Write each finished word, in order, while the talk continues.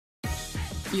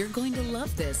You're going to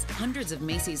love this. Hundreds of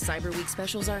Macy's Cyber Week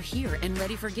specials are here and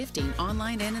ready for gifting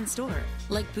online and in store.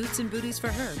 Like boots and booties for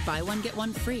her, buy one, get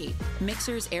one free.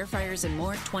 Mixers, air fryers, and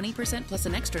more, 20% plus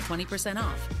an extra 20%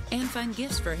 off. And find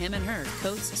gifts for him and her,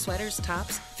 coats, sweaters,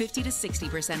 tops, 50 to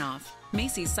 60% off.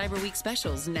 Macy's Cyber Week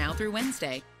specials now through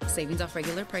Wednesday. Savings off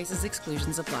regular prices,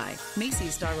 exclusions apply.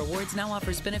 Macy's Star Rewards now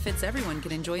offers benefits everyone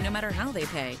can enjoy no matter how they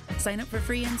pay. Sign up for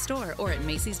free in store or at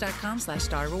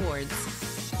Macys.com/Star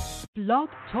Rewards. Blog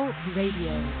Talk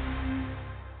Radio.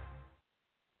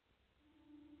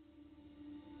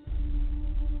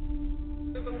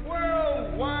 There's a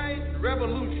worldwide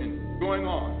revolution going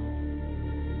on.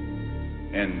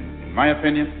 And in my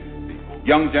opinion, the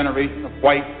young generation of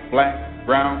white, black,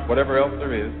 brown, whatever else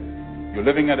there is, you're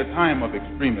living at a time of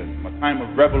extremism, a time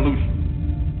of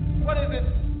revolution. What is it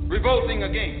revolting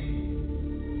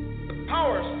against? The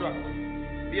power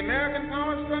structure. The American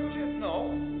power structure?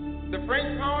 No. The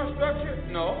French power structure?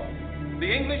 No. The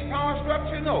English power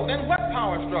structure? No. Then what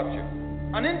power structure?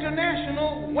 An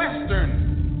international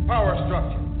Western power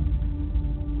structure.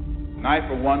 And I,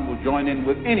 for one, will join in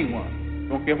with anyone,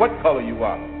 don't care what color you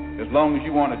are, as long as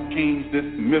you want to change this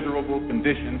miserable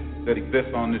condition that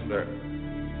exists on this earth.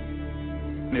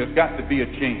 And there's got to be a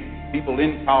change. People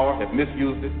in power have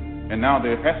misused it, and now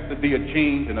there has to be a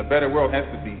change, and a better world has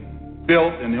to be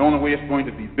built, and the only way it's going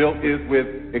to be built is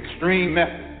with extreme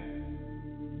methods.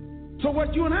 So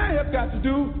what you and I have got to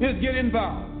do is get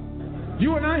involved.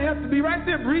 You and I have to be right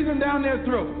there breathing down their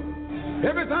throat.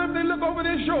 Every time they look over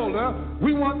their shoulder,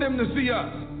 we want them to see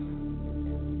us.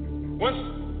 Once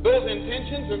those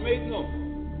intentions are made known,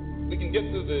 we can get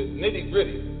to the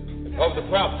nitty-gritty of the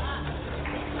problem.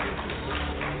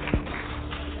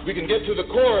 We can get to the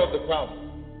core of the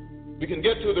problem. We can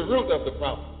get to the root of the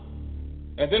problem.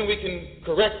 And then we can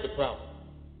correct the problem.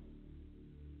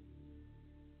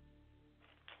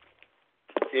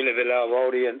 Dearly beloved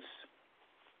audience,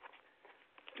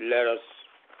 let us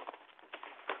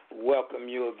welcome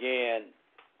you again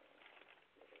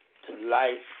to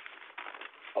Life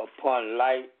Upon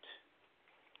Light,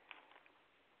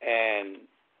 and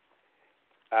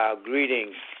our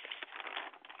greeting,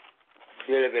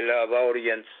 dearly beloved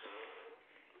audience,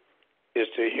 is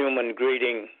the human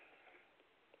greeting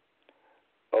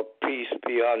of peace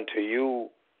be unto you.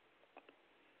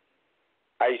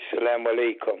 Assalamu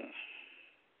alaikum.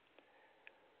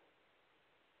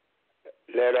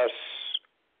 Let us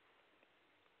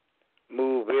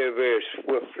move very, very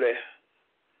swiftly,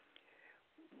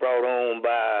 brought on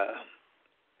by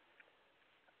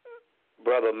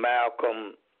Brother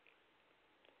Malcolm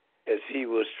as he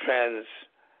was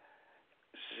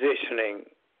transitioning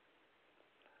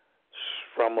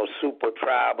from a super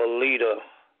tribal leader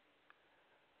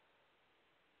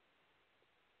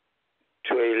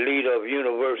to a leader of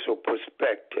universal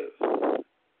perspective.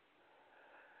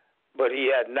 But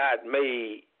he had not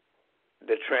made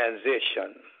the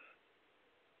transition.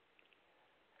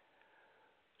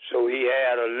 So he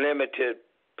had a limited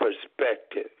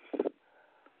perspective.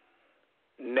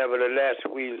 Nevertheless,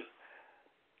 we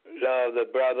love the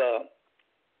brother.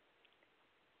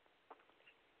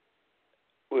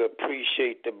 We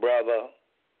appreciate the brother.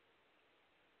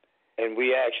 And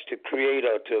we ask the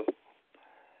Creator to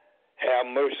have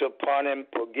mercy upon him,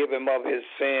 forgive him of his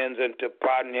sins, and to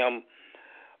pardon him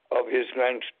of his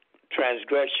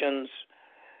transgressions,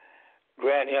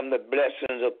 grant him the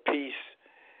blessings of peace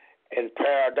and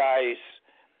paradise,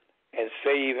 and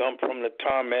save him from the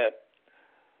torment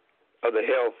of the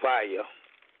hellfire.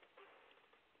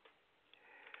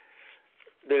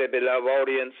 Dearly beloved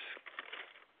audience,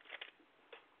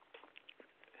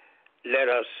 let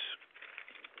us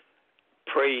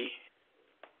pray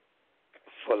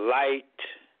for light,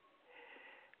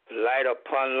 light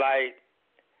upon light.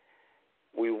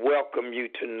 We welcome you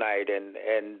tonight, and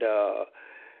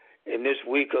in this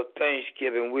week of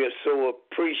Thanksgiving, we are so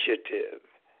appreciative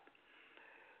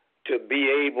to be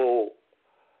able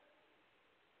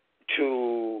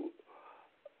to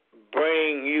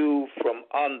bring you from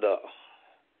under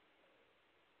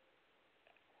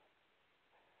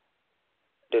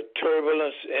the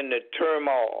turbulence and the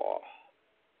turmoil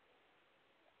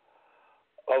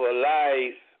of a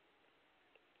life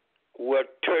where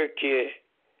Turkey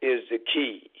is the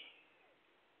key.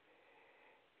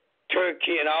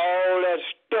 Turkey and all that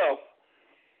stuff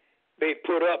they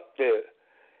put up there.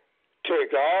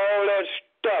 Turkey, all that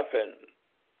stuffing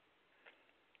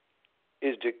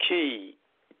is the key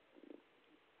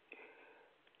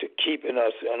to keeping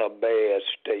us in a bad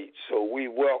state. So we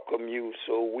welcome you.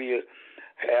 So we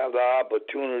have the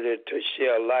opportunity to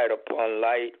share light upon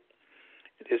light.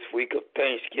 This week of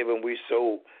Thanksgiving, we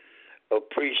so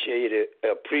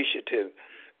appreciative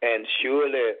And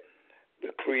surely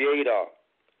the Creator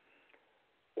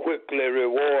quickly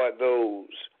reward those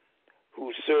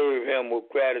who serve him with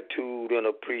gratitude and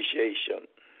appreciation.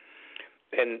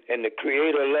 And the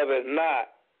Creator loveth not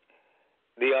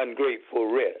the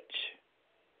ungrateful wretch.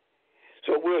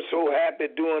 So we're so happy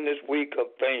during this week of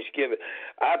Thanksgiving.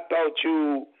 I thought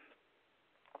you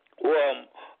were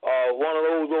one of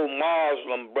those old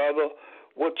Muslim, brother.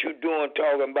 What you doing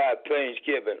talking about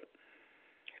Thanksgiving?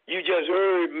 You just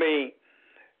heard me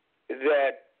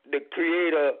that the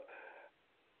Creator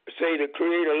say the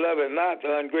Creator loveth not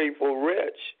the ungrateful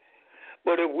wretch.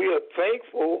 But if we are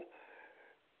thankful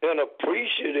and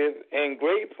appreciative and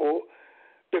grateful,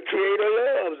 the Creator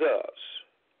loves us.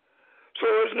 So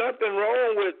there's nothing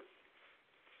wrong with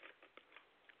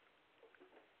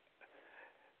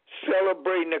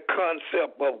celebrating the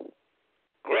concept of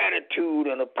gratitude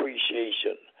and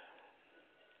appreciation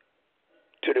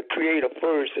to the Creator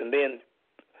first and then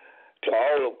to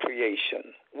all of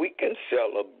creation. We can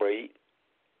celebrate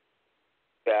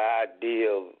the idea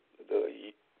of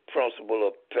the principle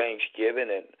of thanksgiving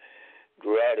and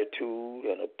gratitude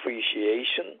and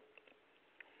appreciation.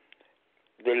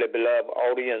 Dearly beloved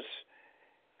audience,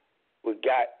 we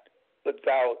got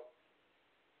without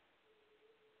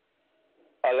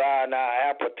allowing our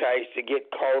appetites to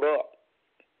get caught up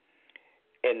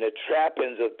in the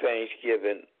trappings of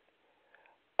Thanksgiving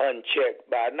unchecked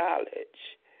by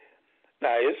knowledge.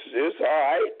 Now, it's all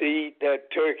right to eat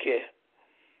that turkey,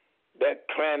 that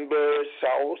cranberry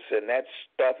sauce, and that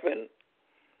stuffing,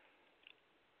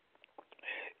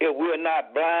 if we're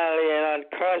not blindly and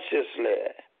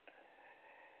unconsciously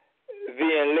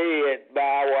being led by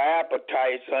our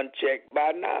appetites unchecked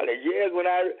by knowledge. Yes, when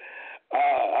I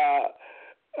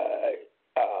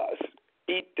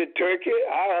eat the turkey,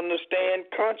 I understand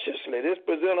consciously. This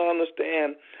presenter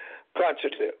understand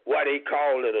consciously why they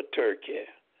call it a turkey.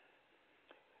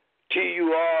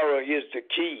 T-U-R is the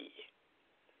key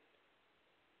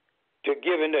to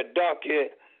giving the donkey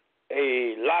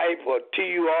a life, or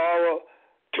T-U-R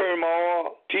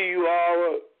turmoil,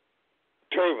 T-U-R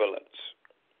turbulence.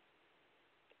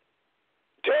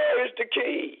 Terror is the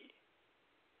key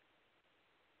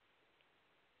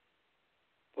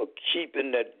for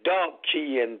keeping the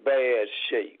donkey in bad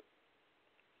shape.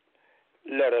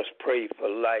 Let us pray for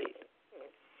light.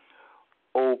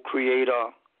 O Creator,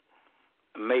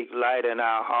 make light in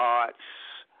our hearts,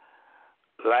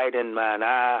 light in mine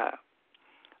eye,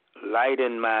 light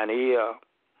in mine ear,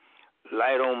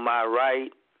 light on my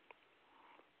right,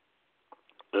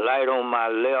 light on my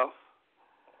left,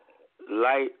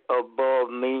 light above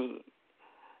me,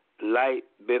 light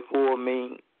before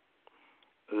me,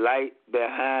 light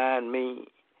behind me.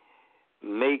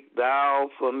 Make thou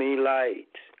for me light,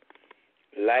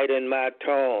 light in my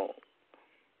tongue,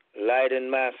 light in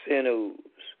my sinews,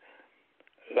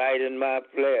 light in my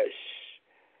flesh,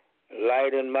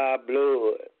 light in my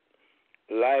blood,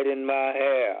 light in my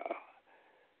hair,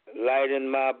 light in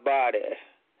my body,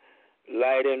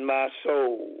 light in my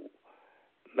soul.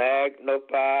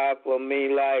 Magnify for me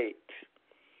light.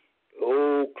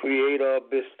 O Creator,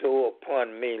 bestow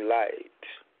upon me light.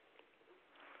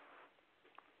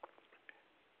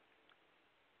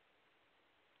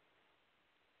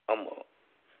 I'm a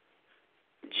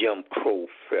Jim Crow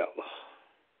fella,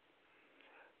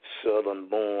 Southern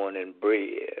born and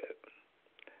bred,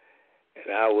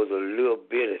 and I was a little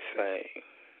bitty thing,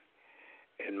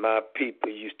 and my people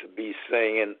used to be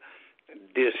singing,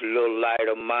 this little light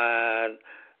of mine,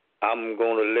 I'm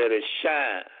going to let it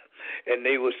shine. And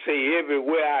they would say,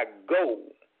 everywhere I go,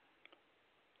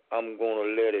 I'm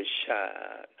going to let it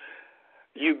shine.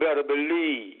 You better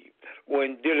believe,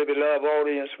 when, dearly beloved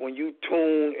audience, when you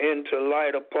tune into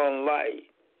Light Upon Light,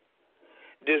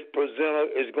 this presenter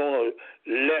is going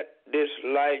to let this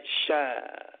light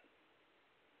shine.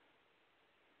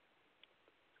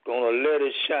 Going to let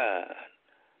it shine.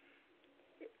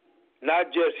 Not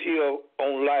just here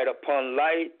on Light Upon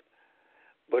Light,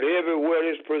 but everywhere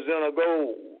this presenter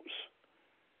goes,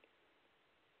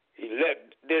 he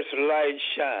let this light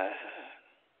shine.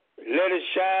 Let it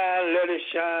shine, let it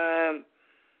shine,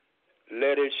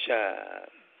 let it shine.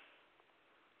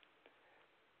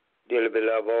 Dearly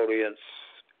beloved audience,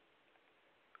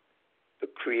 the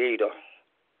Creator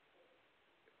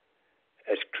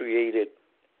has created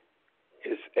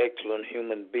his excellent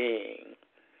human being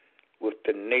with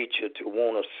the nature to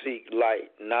want to seek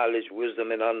light, knowledge,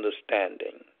 wisdom, and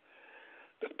understanding.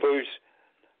 The first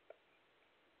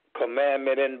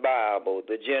commandment in Bible,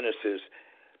 the Genesis,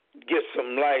 get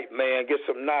some light, man, get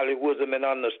some knowledge, wisdom, and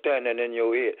understanding in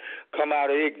your head. Come out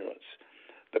of ignorance.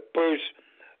 The first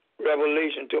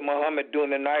revelation to Muhammad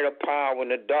during the night of power in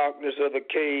the darkness of the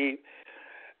cave.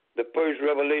 The first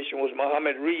revelation was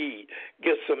Muhammad, read,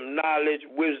 get some knowledge,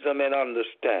 wisdom, and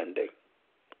understanding.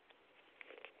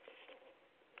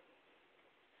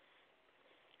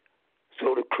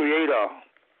 So the Creator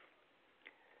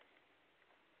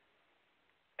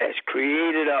has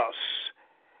created us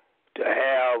to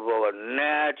have a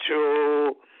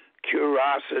natural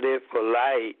curiosity for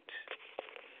light,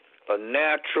 a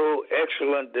natural,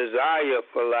 excellent desire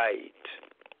for light.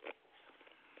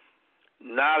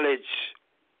 Knowledge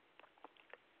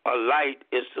or light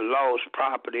is the lost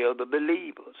property of the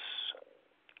believers.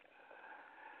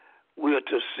 We are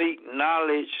to seek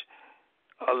knowledge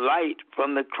or light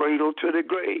from the cradle to the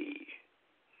grave.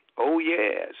 Oh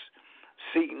yes,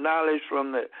 seek knowledge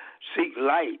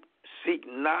seek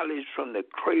knowledge from the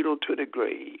cradle to the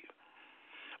grave.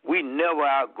 We never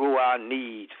outgrow our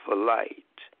need for light.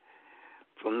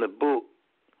 From the book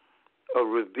of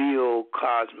Revealed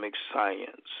Cosmic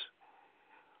Science.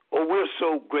 Oh, we're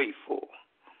so grateful.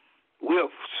 We're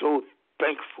so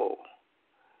thankful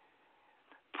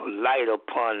for light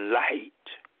upon light.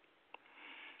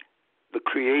 The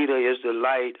Creator is the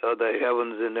light of the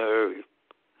heavens and the earth.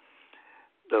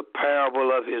 The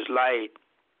parable of his light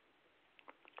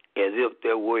as if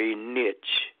there were a niche,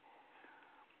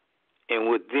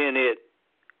 and within it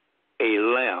a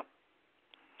lamp.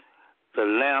 The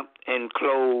lamp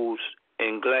enclosed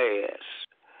in glass.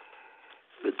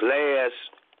 The glass,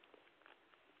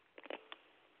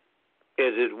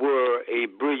 as it were, a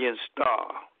brilliant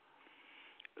star,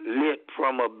 lit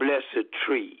from a blessed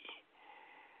tree,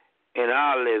 an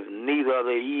olive, neither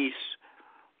the east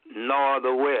nor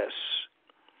the west,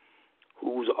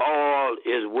 whose oil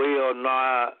is well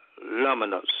nigh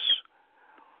luminous,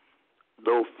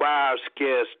 though fire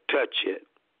scarce touch it.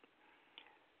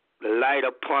 The light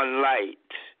upon light.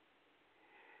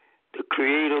 The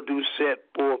Creator do set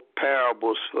forth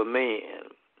parables for men,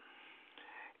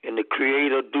 and the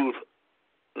Creator do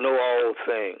know all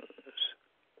things.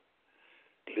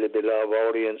 Dearly beloved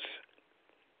audience,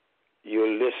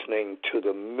 you're listening to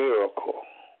the miracle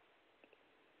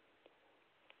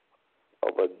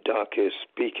of a donkey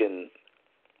speaking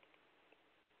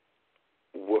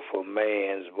with a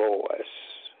man's voice.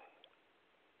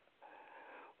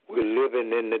 We're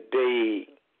living in the day,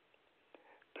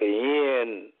 the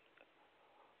end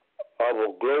of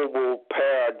a global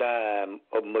paradigm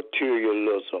of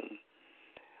materialism.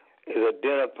 Is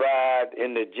identified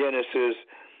in the Genesis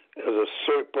as a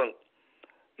serpent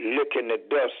licking the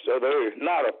dust of the earth.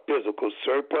 Not a physical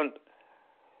serpent,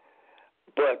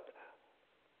 but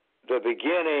the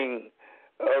beginning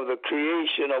of the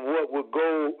creation of what would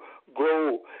grow,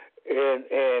 and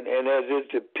as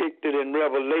it's depicted in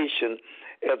Revelation,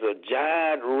 as a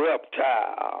giant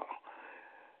reptile.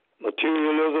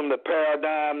 Materialism, the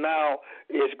paradigm now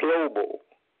is global.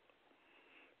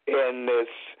 And this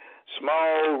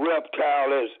small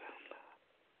reptile is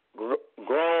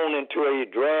grown into a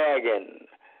dragon,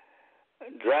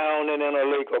 drowning in a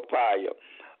lake of fire,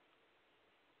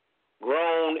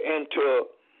 grown into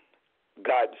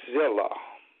Godzilla.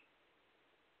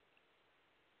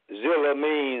 Zilla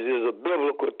is a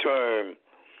biblical term,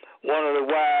 one of the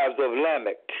wives of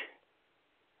Lamech.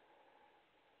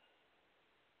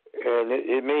 And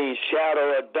it means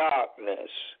shadow of darkness.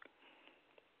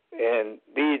 And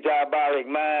these diabolic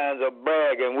minds are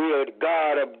bragging, we are the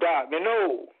God of darkness.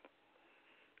 No,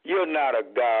 you're not a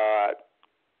God.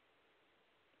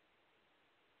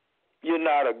 You're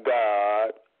not a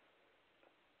God.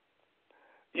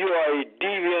 You are a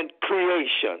deviant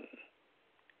creation,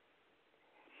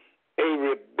 a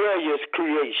rebellious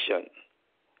creation.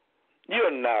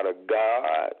 You're not a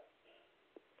God.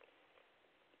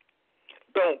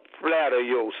 Don't flatter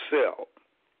yourself.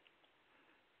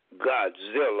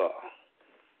 Godzilla,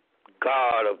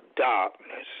 God of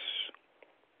darkness.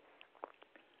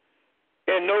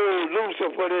 And no,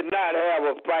 Lucifer did not have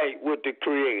a fight with the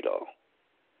Creator.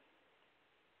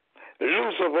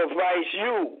 Lucifer fights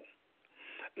you.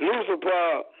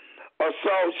 Lucifer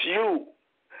assaults you.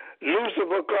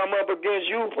 Lucifer come up against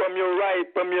you from your right,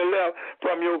 from your left,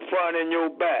 from your front and your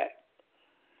back.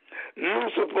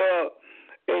 Lucifer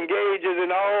engages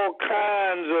in all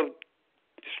kinds of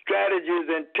strategies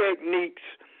and techniques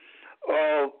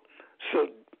of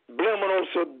subliminal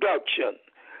seduction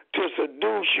to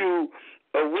seduce you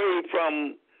away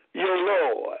from your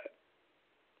Lord.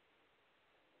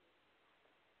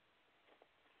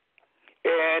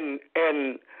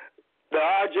 And the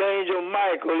Archangel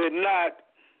Michael did not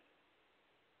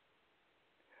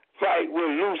fight with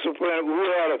Lucifer, who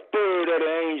had a third of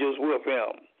the angels with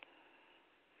him.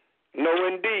 No,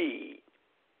 indeed.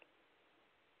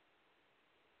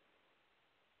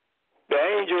 The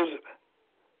angels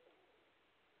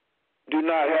do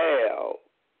not have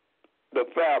the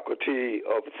faculty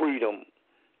of freedom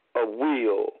of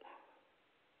will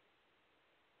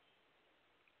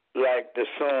like the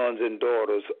sons and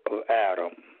daughters of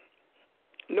Adam.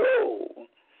 No,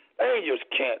 angels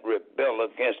can't rebel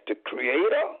against the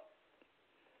Creator.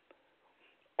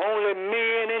 Only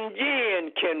men and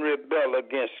jinn can rebel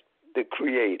against the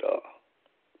Creator.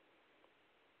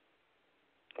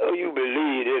 Oh, you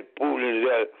believe it, foolish,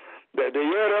 that the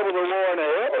earth was a war in the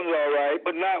heavens, all right,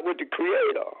 but not with the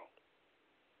Creator.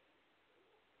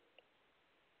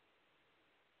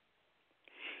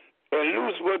 And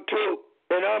Lucifer took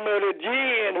and the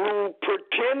jinn who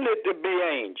pretended to be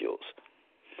angels.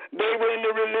 They were in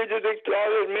the religious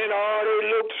establishment. Oh, they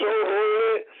looked so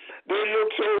holy. They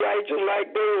looked so righteous,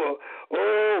 like they were,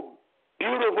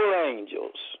 beautiful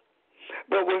angels.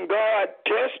 But when God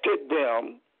tested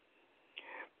them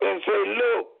and said,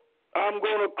 look, I'm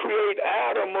going to create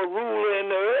Adam a ruler in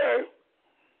the earth,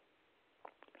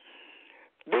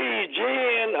 these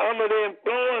jinn, under the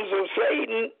influence of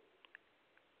Satan,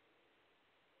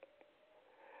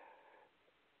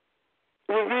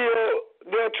 reveal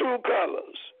their true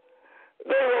colors.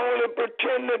 They were only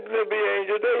pretending to be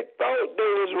angels. They thought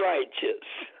they was righteous.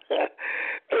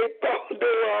 They thought they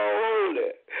were all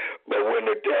holy. But when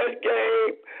the test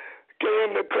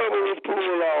came, the cover was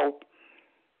pulled off,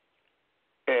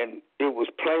 and it was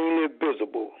plainly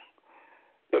visible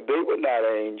that they were not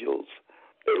angels.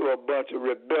 They were a bunch of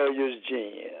rebellious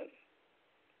jinn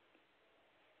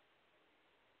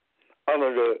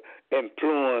under the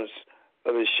influence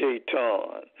of the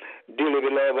shaitan. Dearly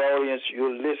beloved audience,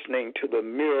 you're listening to the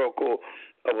miracle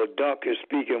of a donkey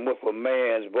speaking with a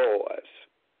man's voice.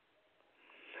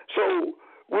 So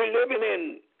we're living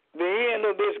in the end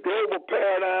of this global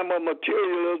paradigm of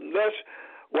materialism. That's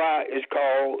why it's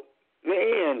called the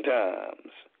end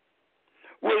times.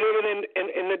 We're living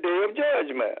in the day of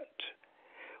judgment,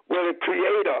 where the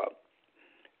Creator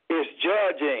is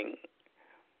judging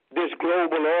this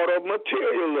global order of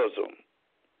materialism.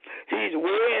 He's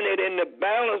weighing it in the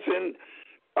balance, and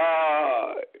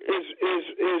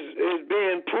is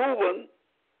being proven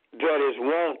that it's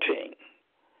wanting.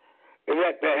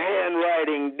 That the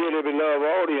handwriting, dearly beloved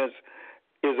audience,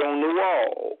 is on the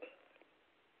wall.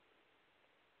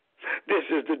 This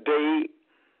is the day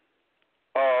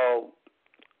of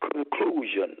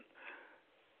conclusion,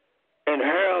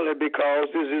 inherently because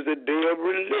this is the day of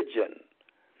religion.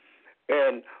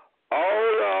 And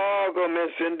all the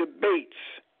arguments and debates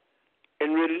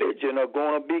in religion are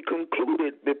going to be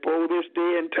concluded before this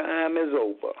day and time is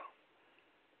over.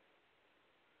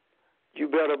 You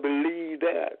better believe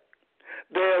that.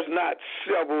 There's not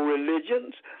several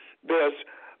religions. There's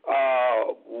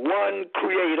one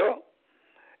Creator,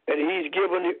 and He's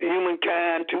given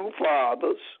humankind two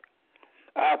fathers.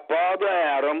 Our father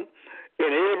Adam,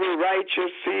 and every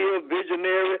righteous seer,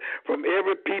 visionary from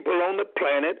every people on the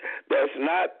planet that's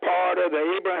not part of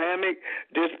the Abrahamic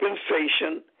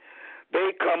dispensation,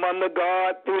 they come under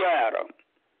God through Adam.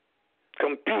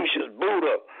 Confucius,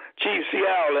 Buddha, Chief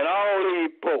Seattle, and all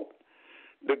these folk,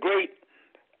 the great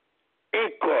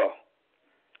Inca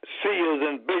seers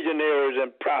and visionaries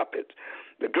and prophets,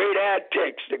 the great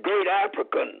Aztecs, the great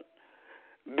African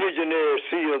visionary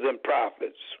seers and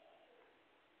prophets,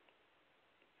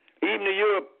 even the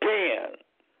European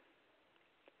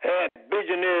had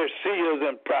visionary seers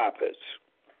and prophets.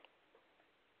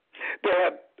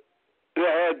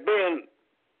 There had been,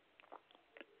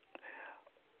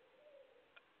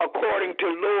 according to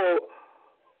law,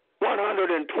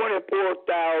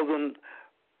 124,000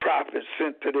 prophets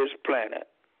sent to this planet.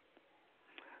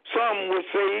 Some would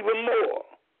say even more.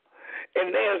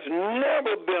 And there's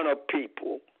never been a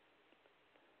people,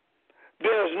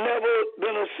 there's never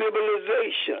been a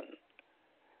civilization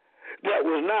that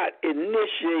was not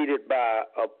initiated by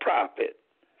a prophet.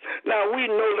 Now, we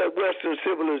know that Western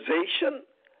civilization,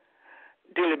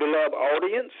 dearly beloved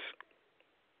audience,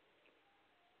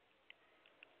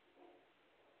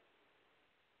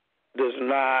 does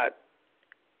not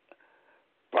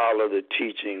follow the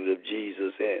teachings of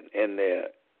Jesus in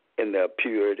their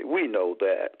purity. We know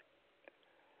that.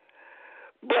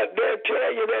 But they'll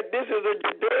tell you that this is a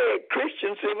Judaic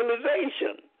Christian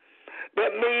civilization.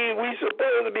 That means we're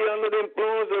supposed to be under the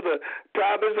influence of the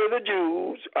prophets of the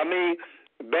Jews. I mean,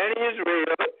 Bani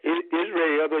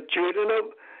Israel, the children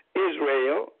of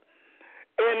Israel,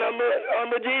 and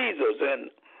under Jesus, and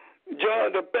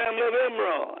John, the family of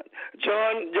Imran,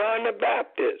 John the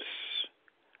Baptist,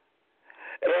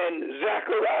 and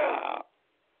Zechariah.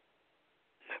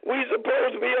 We're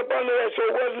supposed to be up under that. So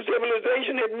Western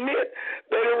civilization admit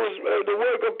that it was the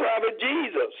work of Prophet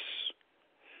Jesus.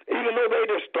 even though they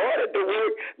just started the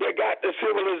work that got the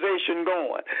civilization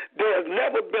going. There's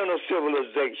never been a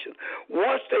civilization.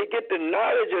 Once they get the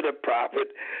knowledge of the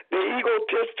prophet, the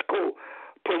egotistical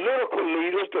political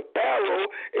leaders, the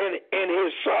Pharaoh and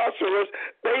his sorcerers,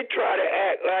 they try to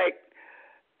act like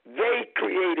they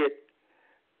created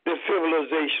the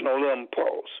civilizational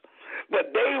impulse.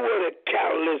 But they were the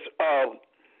catalyst of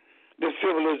the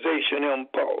civilization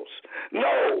impulse.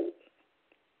 No.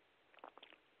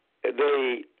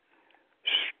 They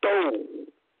stole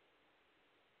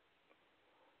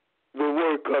the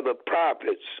work of the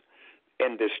prophets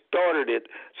and distorted it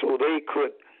so they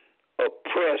could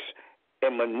oppress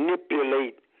and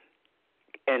manipulate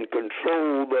and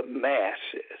control the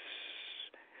masses.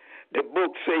 The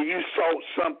book say you saw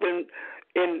something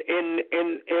in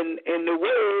the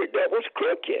word that was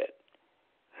crooked.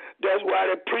 That's why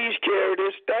the priest carried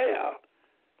his staff.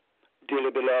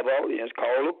 Dearly beloved audience,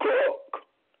 called a crook.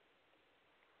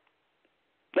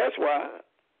 That's why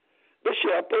the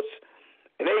shepherds,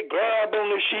 and they grab on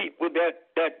the sheep with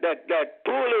that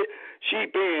pull the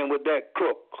sheep in with that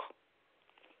crook.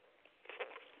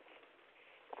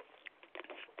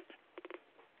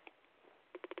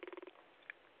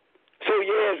 So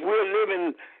yes, we're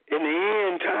living in the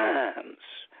end times,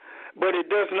 but it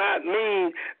does not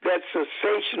mean that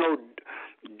sensational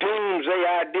doomsday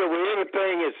idea where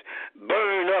everything is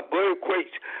burned up,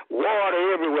 earthquakes,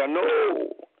 water everywhere.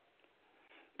 No.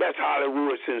 That's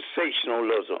Hollywood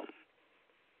sensationalism.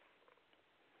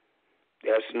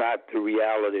 That's not the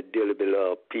reality, dearly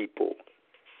beloved people,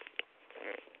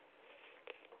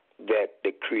 that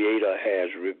the Creator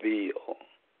has revealed.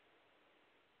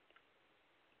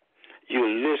 You're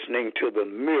listening to the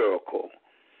miracle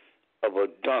of a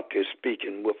donkey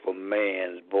speaking with a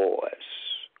man's voice.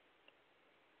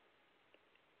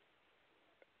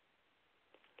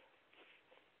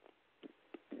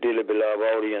 Dearly beloved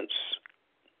audience,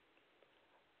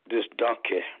 this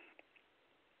donkey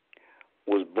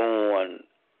was born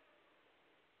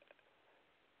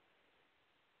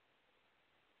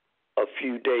a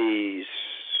few days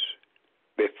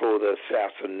before the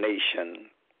assassination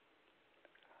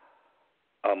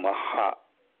of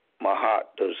Mahatma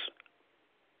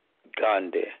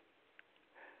Gandhi,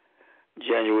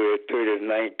 January 30th,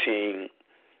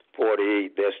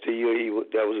 1948. That's the year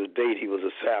that was the date he was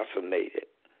assassinated.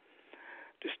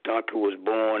 This donkey was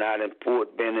born out in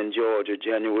Fort Benning, Georgia,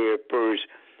 January 1st,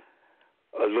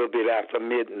 a little bit after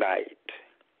midnight,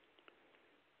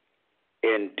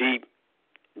 in deep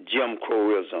Jim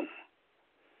Crowism.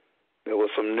 There were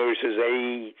some nurses'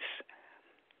 aides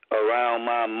around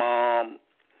my mom,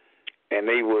 and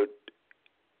they were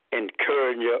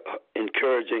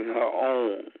encouraging her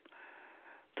on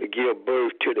to give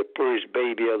birth to the first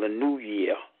baby of the new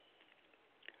year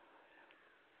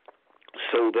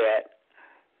so that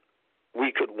we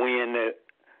could win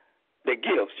the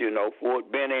gifts,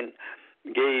 Fort Benning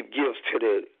gave gifts to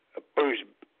the first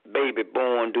baby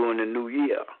born during the new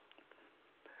year.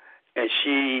 And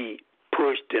she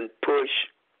pushed and pushed,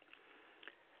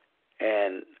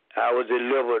 and I was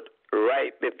delivered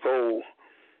right before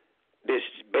this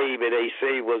baby they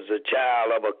say was a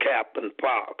child of a Captain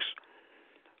Fox,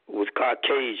 who was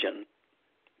Caucasian.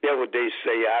 That's what they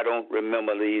say. I don't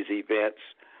remember these events.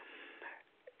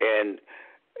 And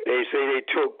they say they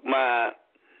took my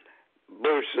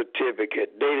birth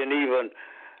certificate. They didn't even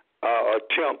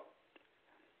attempt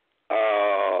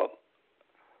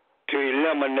to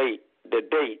eliminate the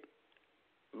date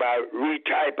by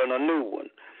retyping a new one.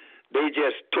 They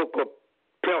just took a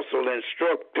pencil and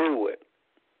struck through it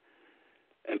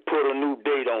and put a new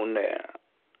date on there.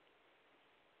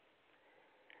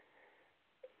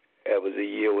 That was the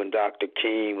year when Dr.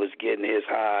 King was getting his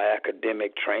high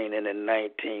academic training in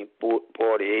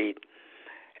 1948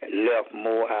 and left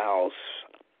Morehouse,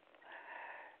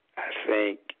 I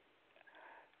think,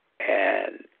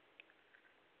 and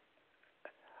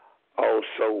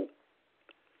also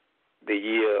the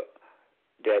year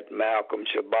that Malcolm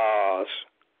Shabazz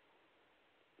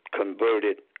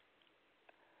converted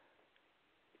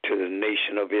to the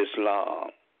Nation of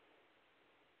Islam.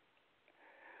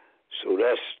 So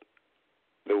that's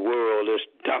the world this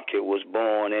donkey was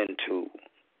born into.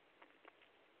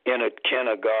 In a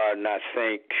kindergarten, I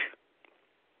think,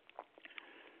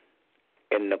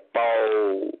 in the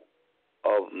fall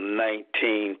of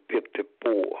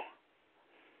 1954,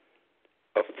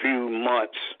 a few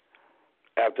months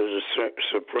after the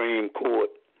Supreme Court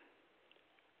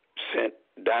sent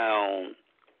down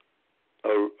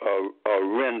or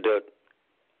rendered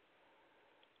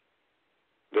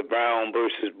the Brown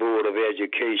versus Board of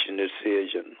Education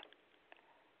decision.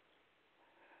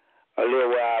 A little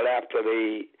while after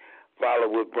they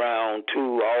followed with Brown 2,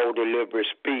 all deliberate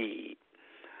speed.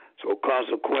 So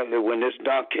consequently, when this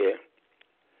donkey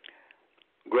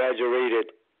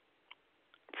graduated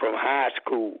from high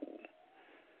school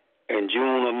in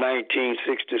June of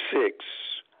 1966,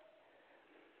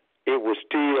 it was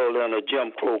still in a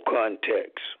Jim Crow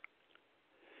context.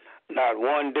 Not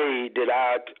one day did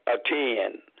I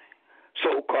attend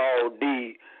so-called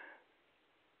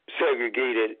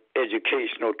desegregated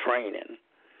educational training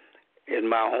in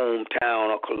my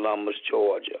hometown of Columbus,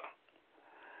 Georgia.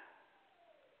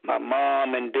 My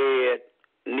mom and dad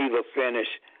neither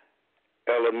finished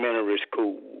elementary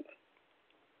school.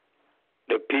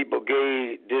 The people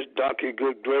gave this donkey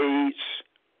good grades,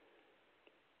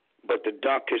 but the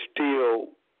donkey still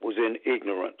was in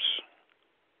ignorance.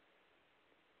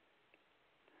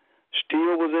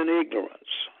 Still was in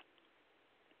ignorance.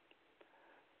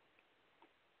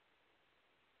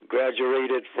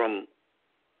 Graduated from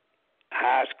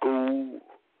high school,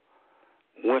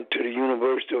 went to the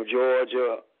University of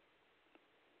Georgia.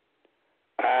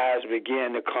 Eyes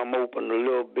began to come open a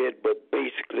little bit, but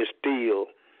basically still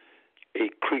a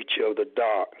creature of the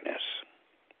darkness.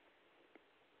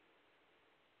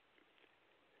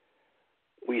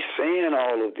 We saying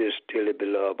all of this, dearly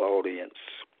beloved audience,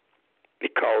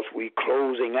 because we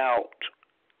closing out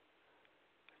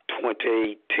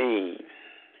 2018.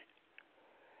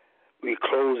 We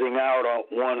closing out on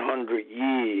 100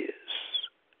 years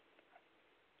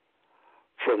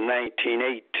from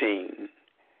 1918.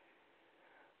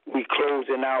 We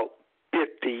closing out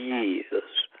 50 years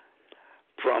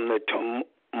from the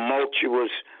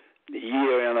tumultuous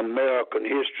year in American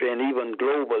history and even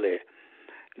globally,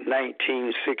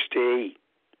 1968.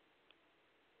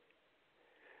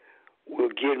 We're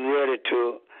getting ready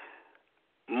to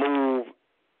move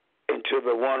into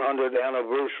the 100th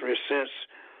anniversary since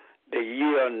the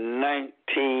year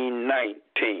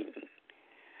 1919,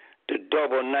 the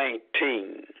double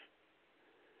 19.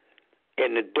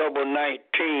 And the double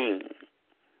 19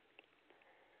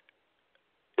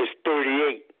 is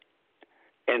 38,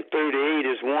 and 38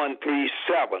 is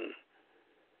 137.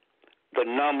 The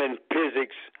number in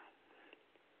physics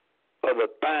of the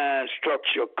fine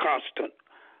structure constant,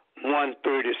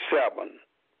 137.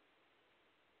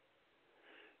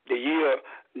 The year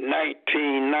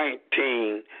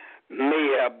 1919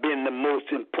 may have been the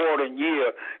most important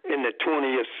year in the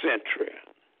 20th century.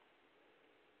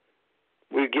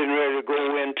 We're getting ready to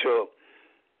go into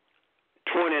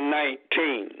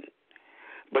 2019,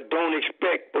 but don't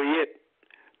expect for it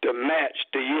to match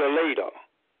the year later,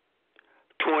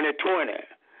 2020,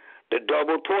 the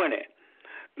double 20.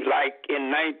 Like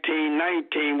in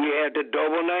 1919, we had the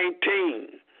double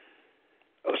 19.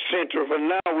 A century from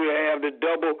now, we have the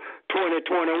double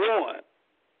 2021.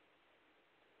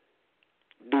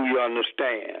 Do you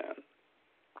understand?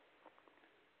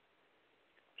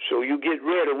 So you get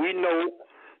ready. We know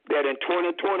that in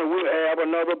 2020 we'll have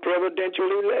another presidential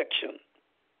election.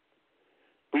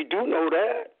 We do know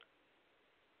that.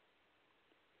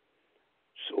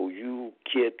 So you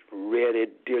get ready,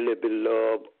 dearly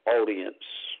beloved audience.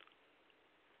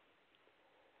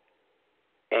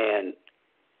 And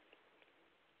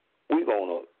we're going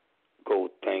to go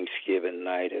Thanksgiving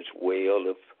night as well.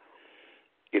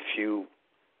 If you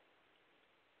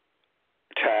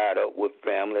tied up with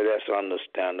family, that's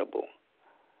understandable.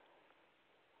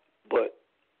 But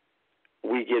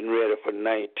we getting ready for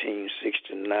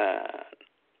 1969.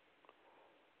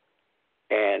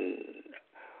 And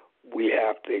we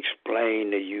have to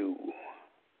explain to you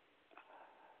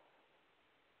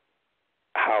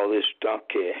how this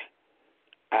donkey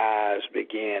eyes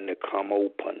began to come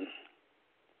open.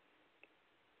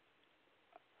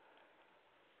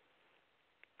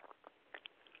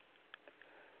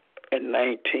 In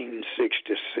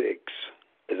 1966,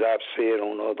 as I've said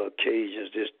on other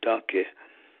occasions, this donkey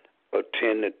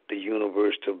attended the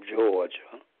University of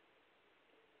Georgia.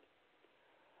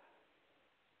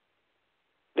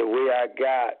 The way I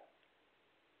got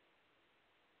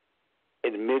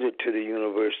admitted to the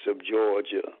University of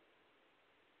Georgia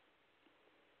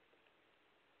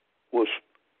was,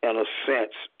 in a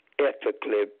sense,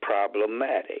 ethically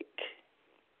problematic.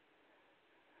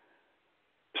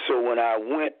 So when I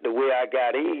went, the way I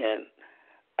got in,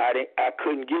 I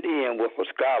couldn't get in with a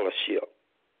scholarship.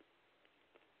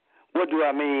 What do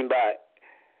I mean by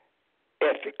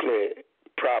ethically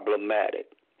problematic?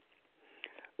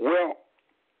 Well,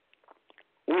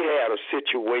 we had a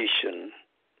situation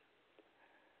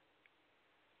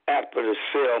after the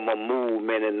Selma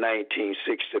movement in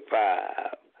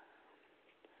 1965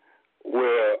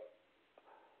 where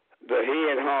the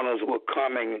headhunters were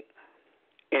coming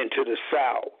into the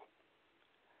South,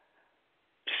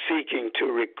 seeking to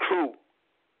recruit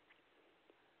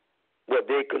what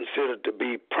they consider to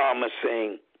be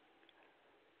promising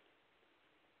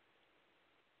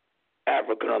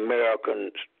African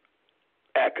American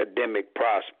academic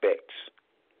prospects.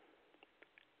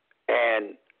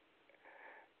 And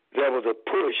there was a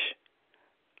push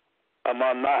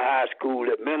among my high school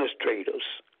administrators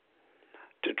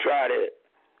to try to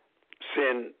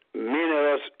send many of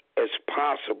us as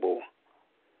possible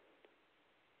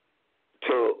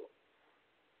to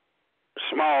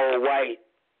small white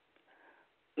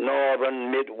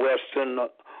northern, midwestern,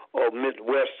 or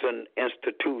midwestern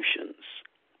institutions.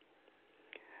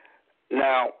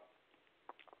 Now,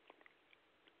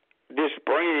 this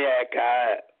brainiac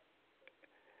I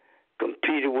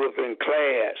competed with in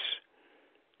class,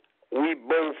 we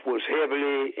both was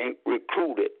heavily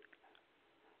recruited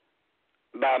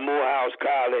by Morehouse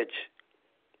College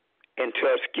in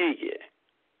Tuskegee.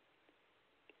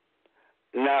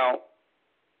 Now,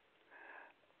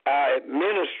 our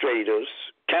administrators,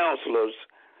 counselors,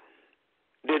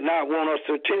 did not want us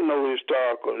to attend those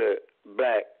historically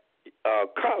black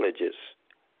colleges.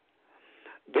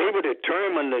 They were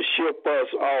determined to ship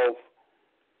us off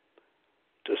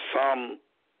to some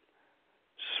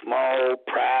small,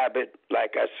 private,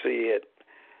 like I said,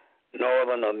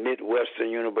 northern or midwestern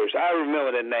university. I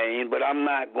remember the name, but I'm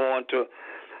not going to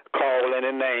call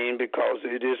any name because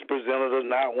this presenter does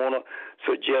not want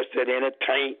to suggest that any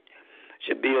taint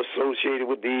should be associated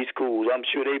with these schools. I'm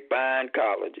sure they fine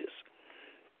colleges,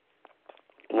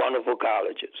 wonderful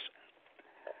colleges.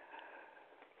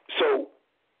 So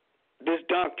this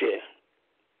donkey,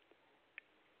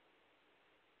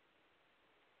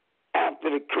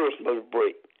 after the Christmas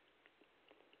break,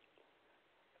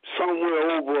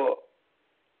 somewhere over,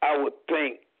 I would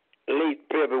think, late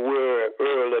February,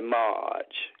 early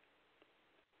March,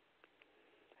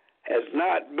 has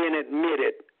not been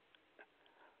admitted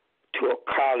to a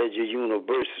college or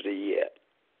university yet.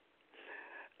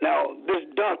 Now, this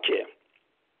donkey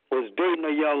was dating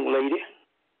a young lady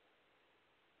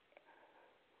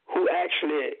who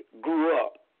actually grew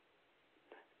up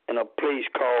in a place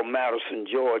called Madison,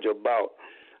 Georgia, about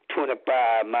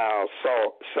 25 miles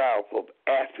south of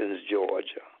Athens,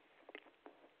 Georgia.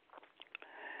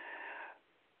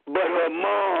 But her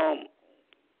mom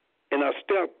and her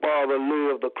stepfather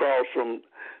lived across from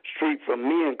street from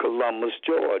me in Columbus,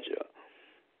 Georgia.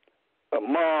 Her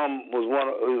mom was one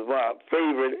of my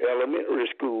favorite elementary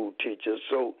school teachers.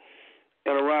 So,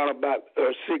 in around about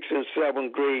her 6th and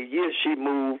 7th grade year, she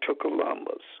moved to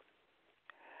Columbus.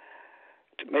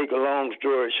 To make a long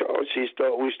story short,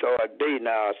 we started dating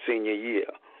our senior year.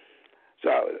 So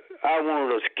I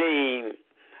wanted a scheme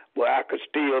where I could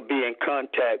still be in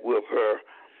contact with her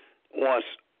once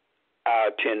I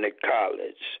attended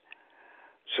college.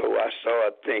 So I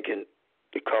started thinking,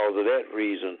 because of that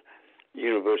reason,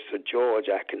 University of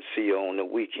Georgia, I can see her on the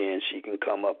weekend. She can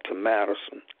come up to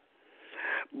Madison.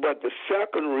 But the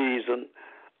second reason,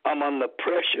 I'm under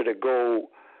pressure to go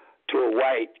to a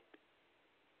white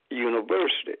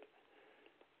university.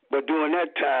 But during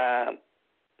that time,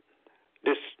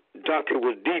 this donkey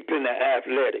was deep into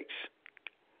athletics,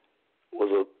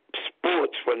 was a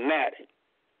sports fanatic.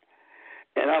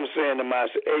 And I'm saying to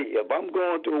myself, hey, if I'm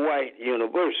going to a white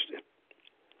university,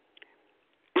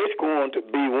 it's going to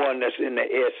be one that's in the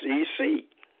SEC.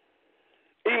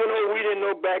 Even though we didn't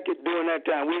know back during that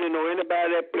time, we didn't know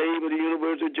anybody that played with the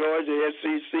University of Georgia,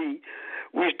 SEC,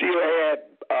 we still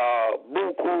had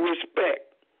beaucoup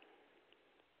respect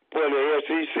for the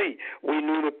SEC. We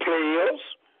knew the players.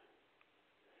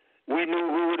 We knew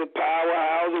who were the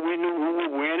powerhouses. We knew who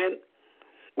were winning.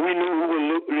 We knew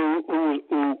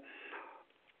who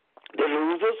the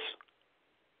losers.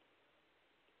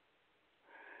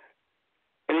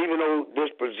 And even though this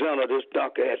presenter, this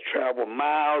donkey, has traveled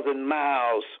miles and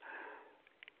miles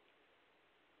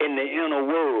in the inner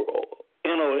world,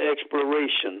 inner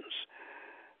explorations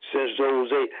since those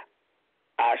days,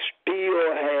 I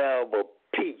still have a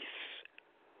piece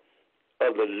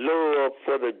of the love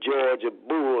for the Georgia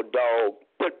Bulldog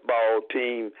football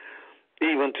team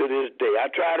even to this day. I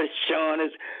try to shun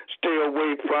it, stay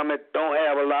away from it, don't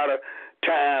have a lot of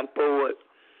time for it,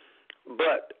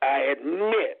 but I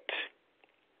admit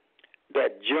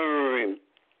that germ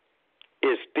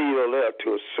is still there to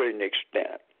a certain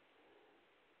extent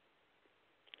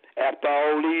after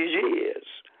all these years.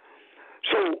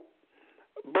 So,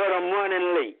 but I'm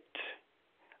running late.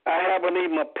 I haven't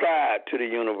even applied to the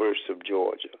University of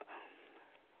Georgia.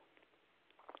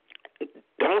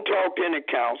 Don't talk to any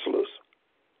counselors.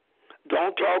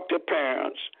 Don't talk to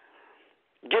parents.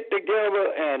 Get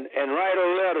together and write a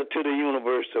letter to the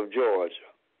University of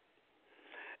Georgia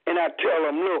and I tell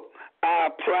them, look, I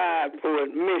applied for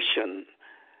admission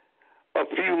a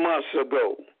few months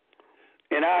ago,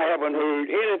 and I haven't heard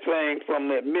anything from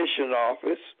the admission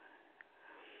office.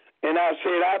 And I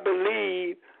said, I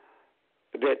believe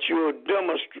that you're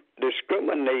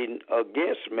discriminating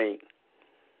against me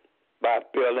by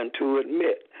failing to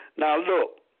admit. Now,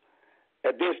 look,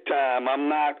 at this time, I'm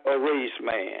not a race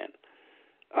man.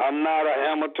 I'm not a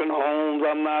Hamilton Holmes.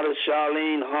 I'm not a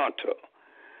Charlene Hunter.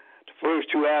 The first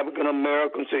two African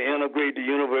Americans to integrate the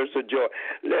University of Georgia.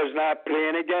 Let's not play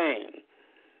any game.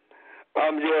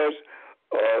 I'm just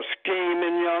a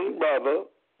scheming young brother,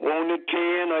 wanting to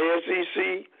attend a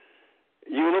SEC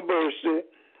university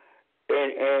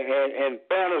and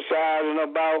fantasizing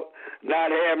about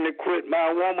not having to quit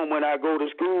my woman when I go to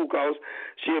school because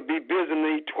she'll be visiting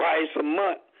me twice a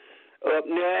month up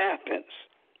near Athens.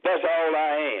 That's all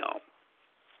I am.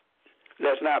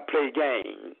 Let's not play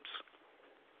games.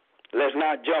 Let's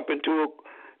not jump into a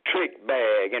trick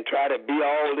bag and try to be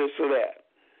all this or that.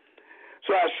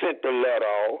 So I sent the letter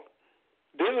off.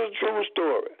 This is a true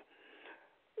story.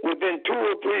 Within 2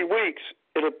 or 3 weeks,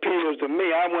 it appears to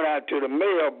me, I went out to the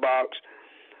mailbox.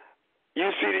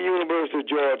 You see the University of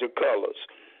Georgia colors.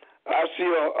 I see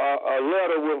a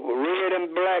letter with a red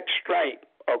and black stripe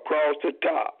across the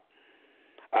top.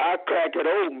 I crack it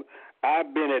open.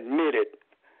 I've been admitted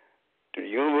to the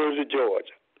University of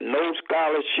Georgia. No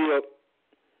scholarship,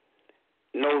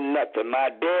 no nothing. My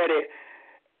daddy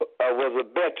was a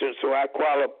veteran, so I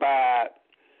qualified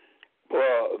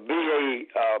for VA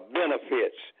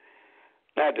benefits.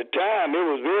 At the time, it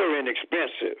was very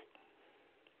inexpensive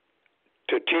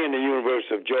to attend the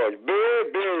University of Georgia.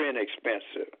 Very, very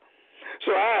inexpensive.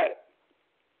 So I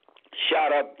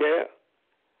shot up there,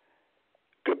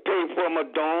 could pay for my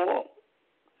dorm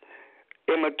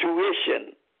and my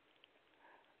tuition,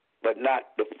 but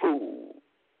not the food.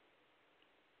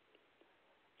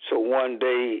 So one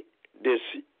day, this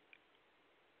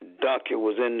donkey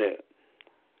was in the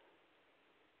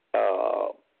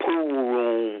pool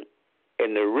room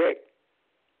in the rec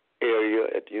area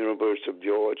at the University of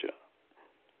Georgia.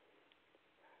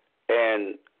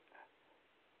 And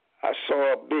I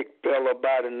saw a big fella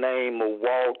by the name of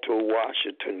Walter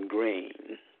Washington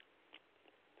Green.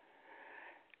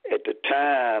 At the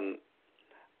time,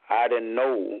 I didn't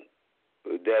know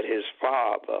that his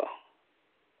father,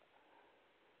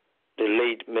 the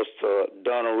late Mr.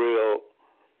 Donald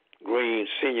Green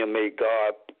Sr., may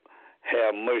God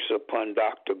have mercy upon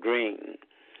Dr. Green,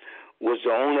 was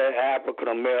the only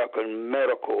African-American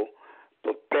medical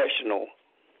professional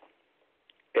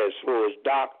as far as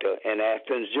doctor in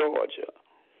Athens, Georgia.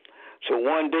 So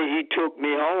one day he took me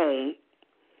home,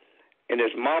 and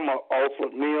his mama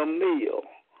offered me a meal.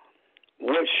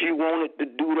 What she wanted to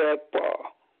do that for,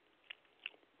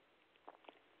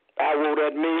 I wrote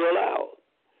that meal out.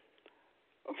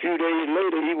 A few days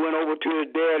later, he went over to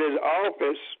his daddy's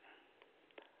office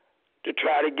to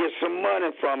try to get some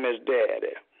money from his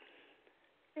daddy.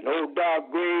 And old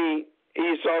Doc Green,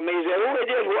 he saw me, he said, "Who they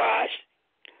just washed?"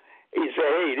 He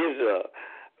said, "Hey, this is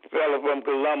a fellow from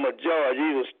Columbus, Georgia.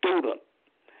 He's a student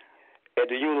at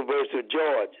the University of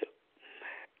Georgia."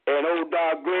 And old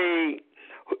Doc Green,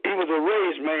 he was a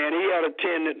race man. He had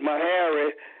attended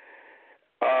Meharry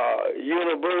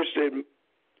University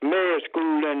Med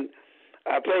School in,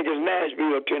 I think it's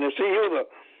Nashville, Tennessee. He was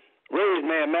a race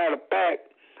man. Matter of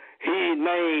fact, he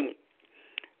named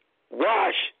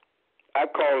Wash, I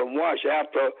call him Wash,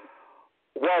 after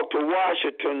Walter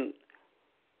Washington,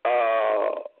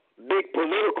 big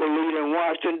political leader in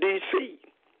Washington, D.C.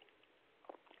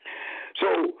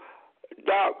 So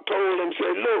Doc told him,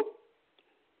 said, "Look,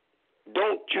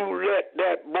 don't you let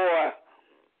that boy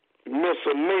miss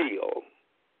a meal."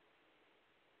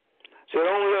 Said,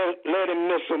 "Don't let him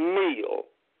miss a meal.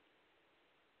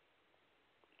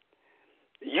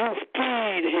 You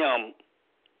feed him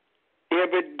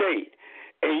every day.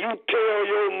 And you tell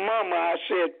your mama," I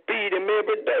said, "feed him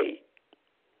every day."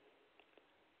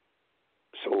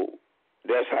 So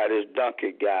that's how this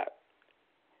donkey got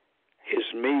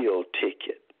his meal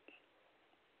ticket.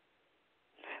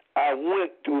 I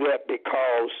went through that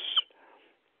because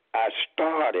I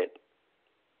started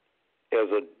as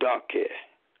a donkey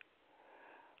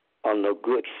under a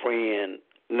good friend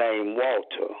named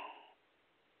Walter.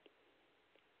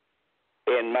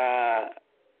 And my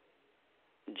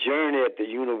journey at the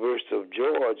University of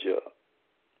Georgia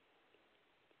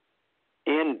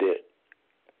ended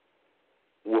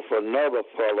with another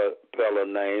fella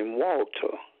named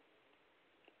Walter.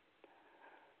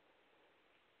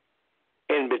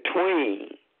 In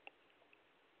between,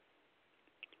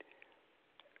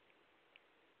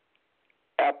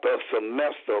 after a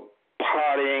semester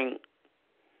partying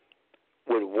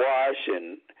with Wash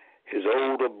and his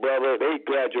older brother. They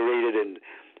graduated in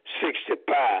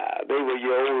 65. They were a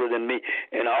year older than me.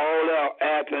 And all our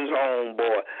Athens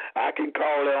homeboy, I can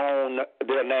call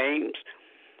their names.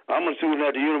 I'm a student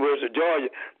at the University of Georgia.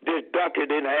 This ducky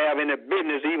didn't have any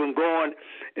business even going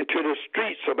into the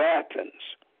streets of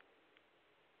Athens.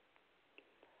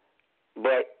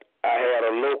 But I had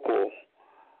a local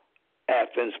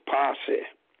Athens posse.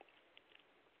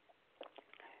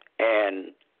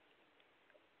 And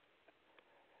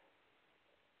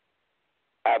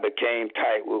I became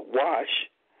tight with Wash,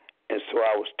 and so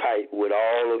I was tight with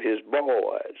all of his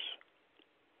boys.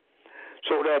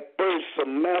 So that first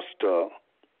semester,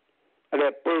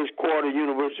 that first quarter,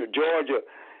 University of Georgia,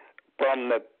 from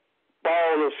the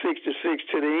fall of 66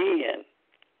 to the end,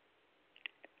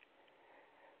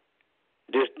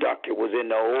 this ducky was in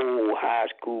the old high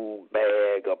school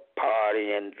bag of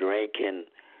partying, drinking,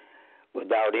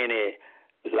 without any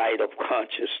light of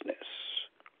consciousness.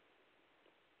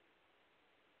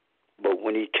 But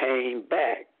when he came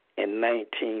back in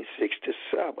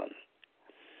 1967,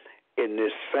 in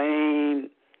this same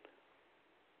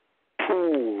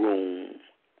pool room,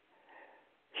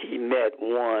 he met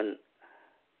one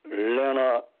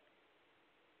Leonard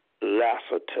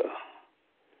Lassiter,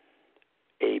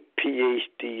 a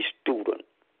PhD student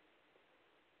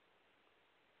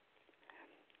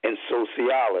in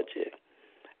sociology,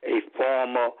 a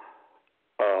former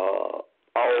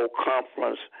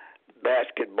all-conference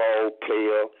basketball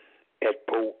player at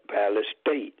Pope Valley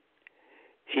State.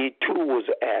 He too was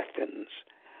Athens.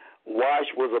 Wash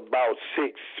was about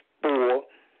 6'4",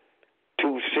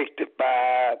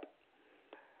 265,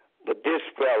 but this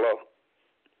fella,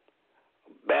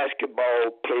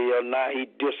 basketball player, now he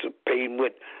dissipating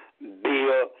with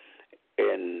beer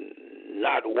and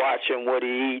not watching what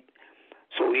he eat.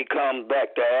 So he comes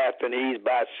back to Athens. He's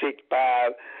about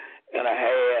 6'5" and a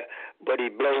half, but he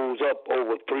blows up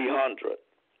over 300.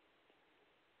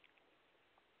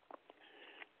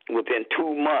 Within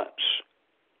 2 months,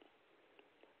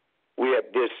 we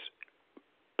had this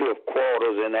fifth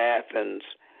quarters in Athens,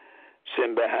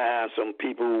 sitting behind some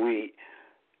people we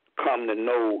come to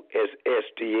know as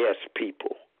SDS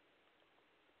people.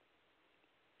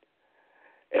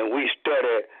 And we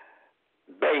started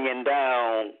banging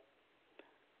down,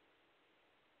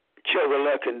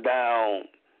 chugga-lucking down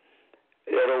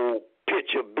that old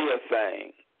pitcher beer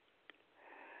thing.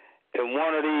 And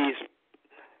one of these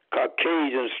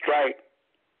Caucasians strike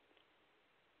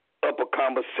up a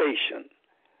conversation,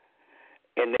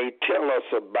 and they tell us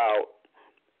about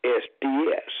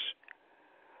SDS.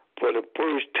 For the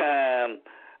first time,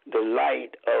 the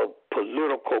light of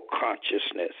political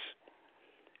consciousness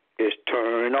is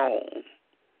turned on.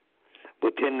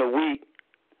 Within the week,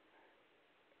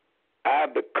 I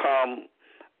become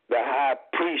the high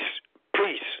priest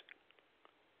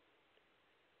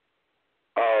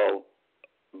of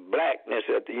blackness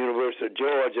at the University of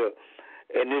Georgia,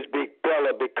 and this big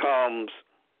fella becomes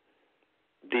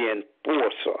the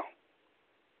enforcer.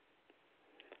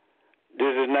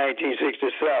 This is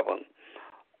 1967.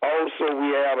 Also,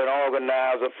 we have an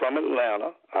organizer from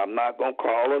Atlanta. I'm not going to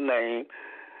call her name.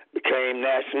 Became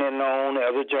nationally known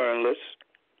as a journalist.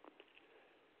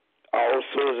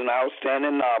 Also is an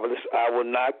outstanding novelist. I will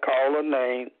not call her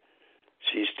name.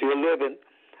 She's still living.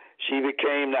 She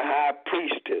became the high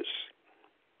priestess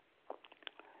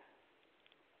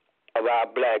of our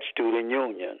Black Student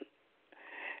Union.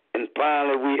 And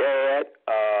finally, we had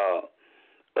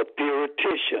a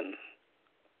theoretician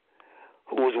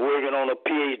who was working on a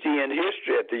PhD in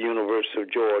history at the University of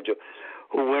Georgia,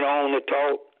 who went on to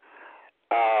taught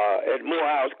at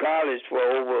Morehouse College for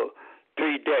over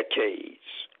 3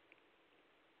 decades.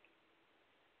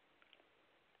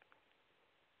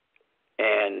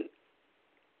 And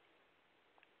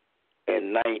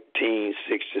in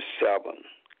 1967,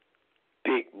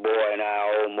 Big Boy and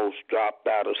I almost dropped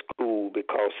out of school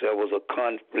because there was a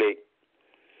conflict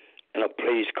in a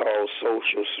place called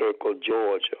Social Circle,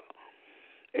 Georgia.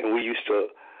 And we used to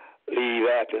leave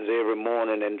Athens every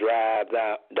morning and drive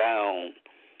down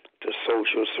to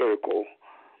Social Circle.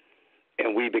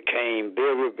 And we became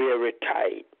very, very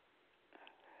tight.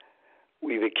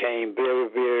 We became very,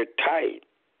 very tight.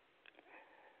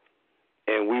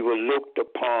 And we were looked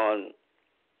upon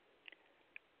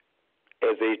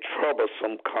as a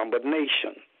troublesome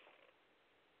combination.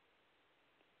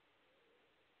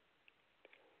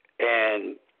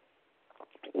 And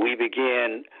we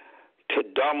began to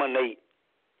dominate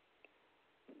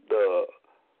the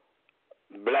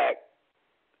black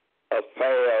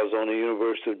affairs on the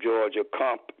University of Georgia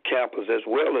campus as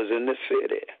well as in the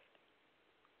city.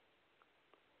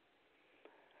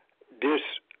 this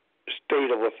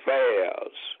state of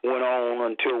affairs went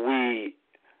on until we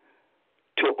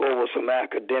took over some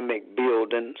academic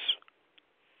buildings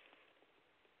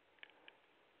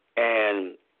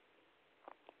and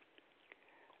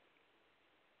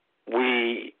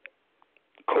we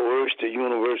coerced the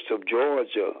University of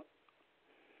Georgia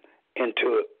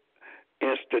into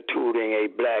instituting a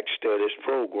Black Studies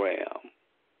program.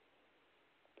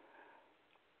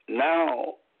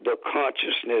 Now the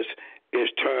consciousness is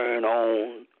turned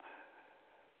on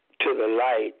to the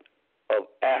light of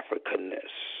Africanness.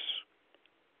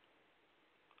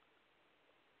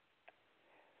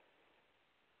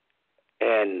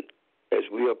 And as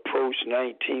we approach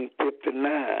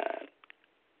 1959,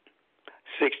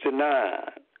 69,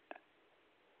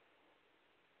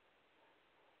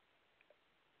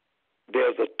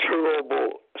 there's a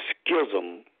terrible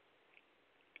schism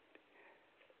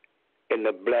in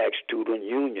the Black Student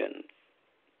Union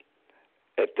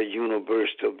at the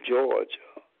University of Georgia.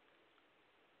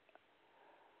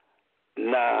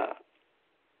 Now,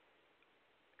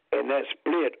 and that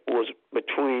split was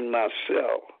between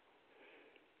myself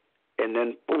and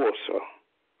then Enforcer.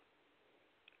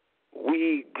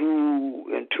 We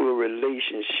grew into a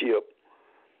relationship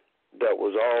that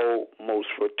was almost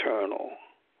fraternal.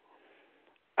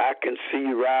 I can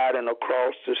see riding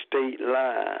across the state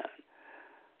line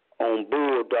on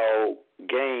Bulldog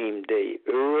game day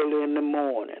early in the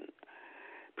morning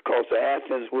because the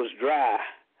Athens was dry.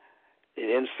 They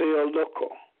didn't sell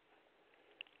liquor.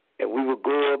 And we would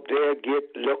go up there,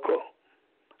 get liquor,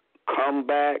 come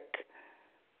back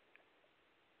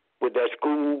with that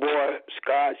schoolboy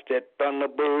scotch, that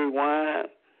Thunderbird wine,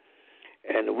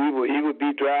 and he would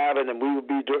be driving and we would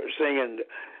be singing,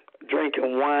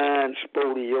 drinking wine,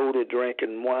 Spody Yoda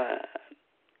drinking wine.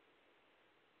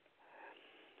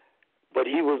 But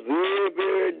he was very,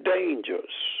 very dangerous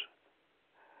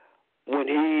when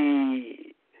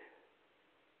he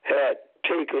had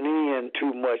taken in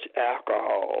too much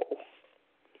alcohol.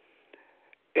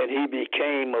 And he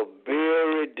became a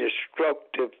very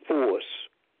destructive force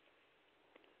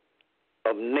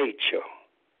of nature.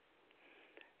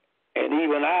 And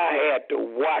even I had to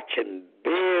watch him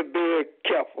very, very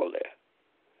carefully.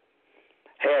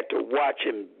 Had to watch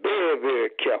him very, very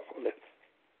carefully.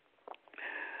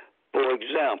 For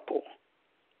example,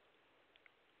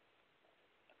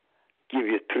 give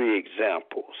you 3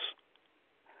 examples.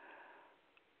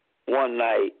 One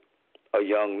night, a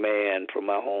young man from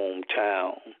my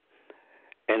hometown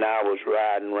and I was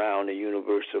riding around the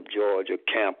University of Georgia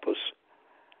campus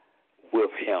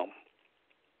with him.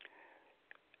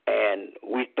 And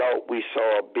we thought we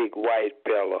saw a big white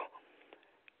fella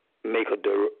make a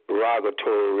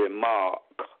derogatory remark.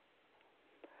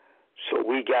 So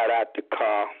we got out the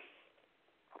car.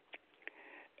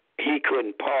 He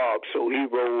couldn't park, so he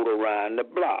rolled around the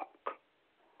block.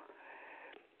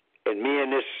 And me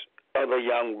and this other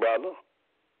young brother,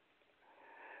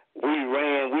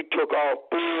 we took off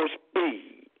full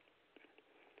speed,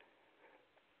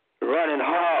 running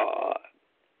hard.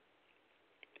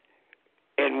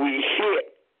 And we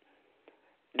hit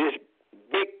this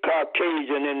big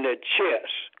Caucasian in the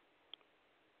chest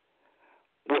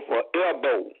with an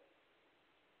elbow,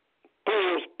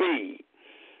 full speed.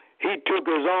 He took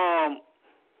his arm.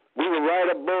 We were right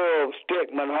above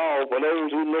Steckman Hall. For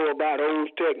those who know about old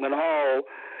Steckman Hall,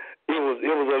 it was a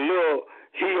little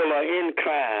hill or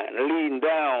incline leading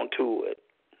down to it.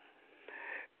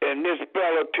 And this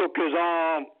fella took his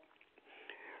arm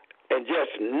and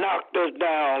just knocked us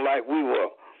down like we were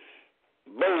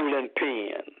bowling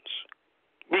pins.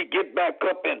 We get back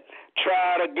up and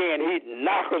try it again. He'd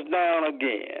knock us down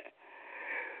again.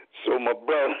 So my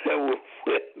brother that was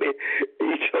with me,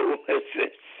 he told us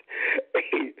this.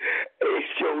 He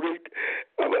showed it.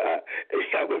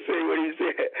 I would say what he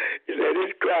said. He said,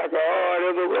 "This cracker hard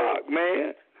as a rock,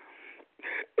 man."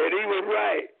 And he was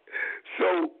right.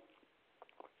 So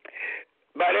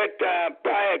by that time,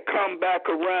 I had come back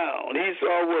around. He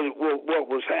saw what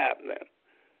was happening.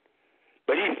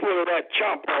 But he's full of that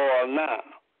chump oil now.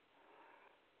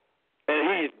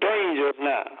 And he's dangerous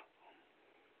now.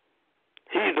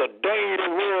 He's a dangerous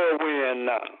whirlwind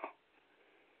now.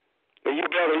 And you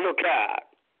better look out.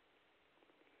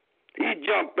 He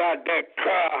jumped out that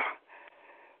car,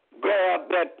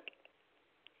 grabbed that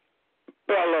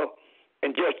fella,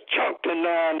 and just chunked him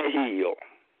down the hill.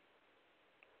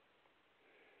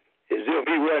 As if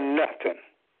he wasn't nothing.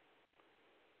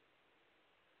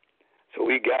 So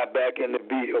we got back in the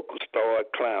vehicle,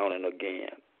 started clowning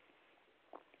again.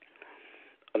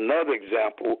 Another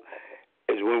example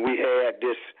is when we had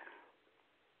this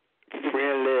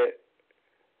friendly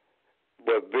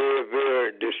but very,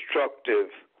 very destructive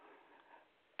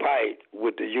fight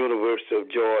with the University of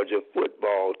Georgia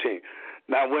football team.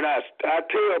 Now, when I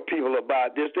tell people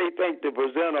about this, they think the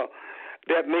presenter,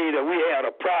 that means that we had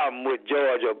a problem with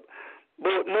Georgia.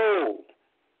 But no.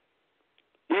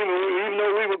 Even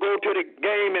though we would go to the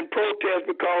game and protest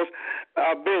because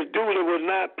our best duty was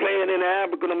not playing in an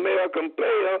African-American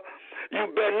player, you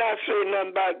better not say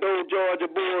nothing about those Georgia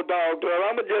Bulldogs.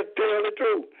 I'm going to just tell the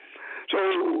truth. So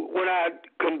when I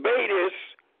convey this,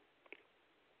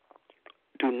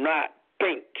 do not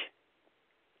think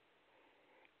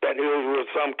that it was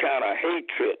some kind of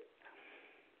hatred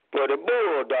for the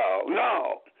Bulldog.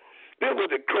 No. It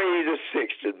was the crazy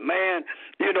 60s, man.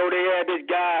 You know, they had this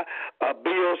guy,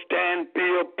 Bill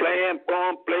Stanfield, played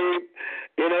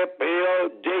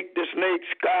NFL, Jake the Snake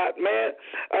Scott, man.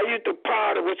 I used to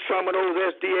party with some of those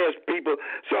SDS people.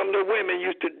 Some of the women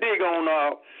used to dig on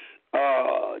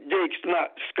Jake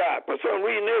Scott. For some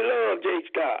reason, they love Jake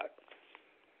Scott.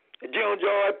 Jim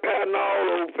Joy, Patton, all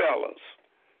those fellas.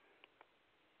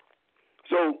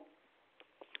 So,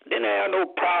 didn't have no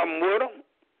problem with them.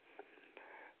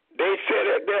 They sat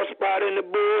at their spot in the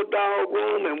Bulldog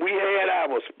room, and we had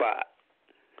our spot.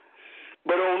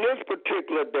 But on this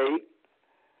particular day,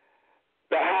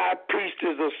 the high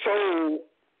priestess of soul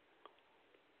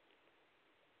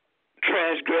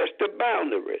transgressed the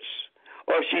boundaries,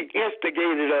 or she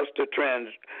instigated us to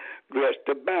transgress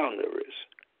the boundaries.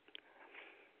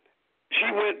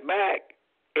 She went back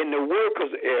in the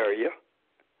workers' area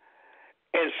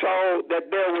and saw that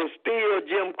there was still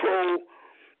Jim Crow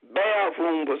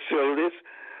bathroom facilities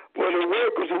for the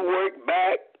workers who worked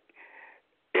back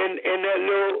in that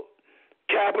little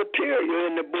cafeteria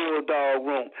in the Bulldog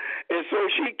room. And so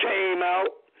she came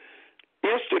out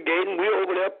instigating. We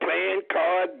over there playing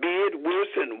card, bid,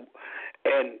 whist,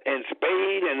 and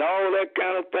spade and all that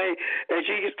kind of thing. And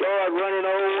she started running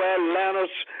over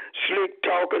Atlanta's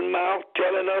slick-talking mouth,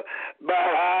 telling her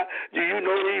about how, do you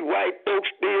know these white folks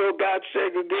still got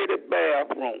segregated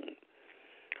bathrooms?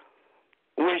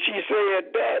 When she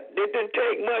said that, it didn't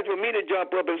take much for me to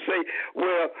jump up and say,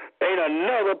 well, ain't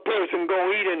another person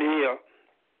going to eat in here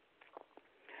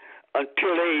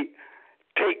until they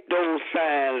take those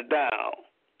signs down.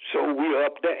 So we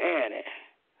up the ante.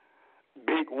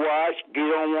 Big wash, get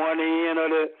on one end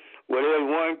of where there's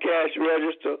one cash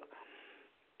register,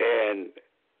 and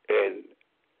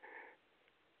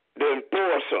the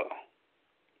enforcer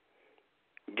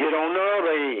get on the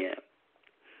other end.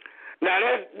 Now,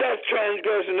 that's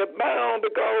transgressing the bound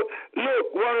because, look,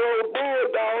 one of those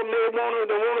Bulldogs may want to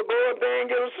go up there and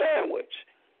get a sandwich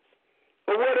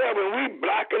or whatever. We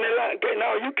blocking it like, okay,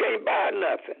 no, you can't buy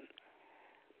nothing.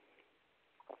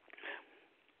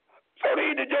 So they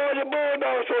eat the Georgia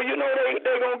Bulldogs, so you know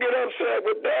they're going to get upset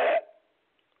with that.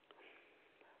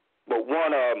 But one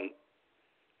of them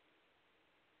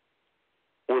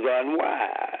was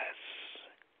unwise.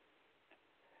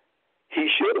 He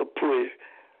should have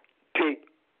picked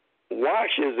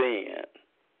Wash's in.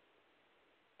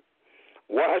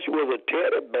 Wash was a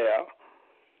teddy bear,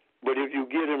 but if you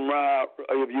get him right,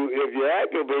 if you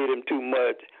aggravate him too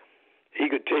much, he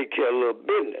could take care of a little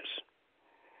business.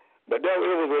 But it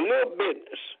was a little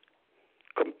business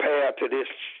compared to this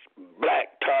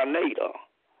black tornado.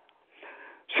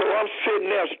 So I'm sitting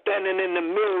there standing in the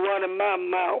middle running my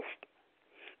mouth,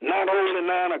 not holding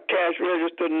on a cash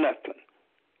register, nothing.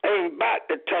 Ain't about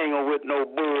to tangle with no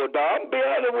Bulldog. I'm be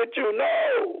honest with you,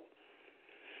 no.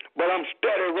 But I'm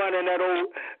steady running that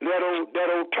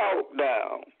old talk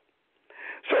down.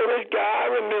 So this guy,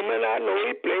 remember, I know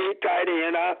he played tight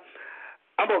end.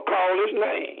 I'm going to call his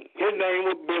name. His name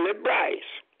was Billy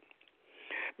Bryce.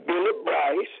 Billy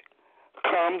Bryce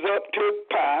comes up to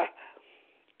Pie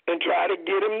and try to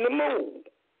get him to move.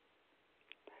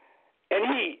 And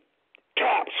he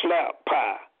slap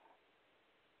Pie.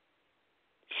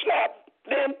 Slap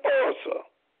the enforcer.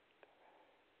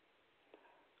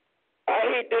 I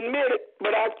hate to admit it,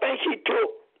 but I think he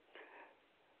took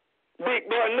Big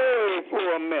Boy nerve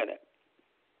for a minute.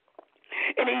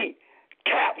 And he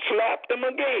slapped him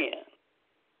again.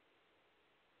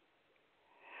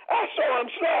 I saw him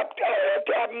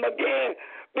tap him again.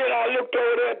 Then I looked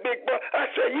over there at Big Boy. I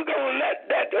said, you going to let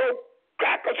that old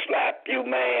cracker slap you,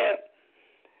 man?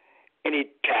 And he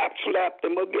slapped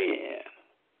him again.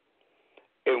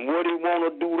 And what he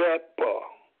want to do that for?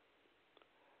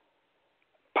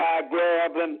 Pie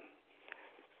grabbed him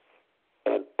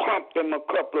and pumped him a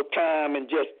couple of times and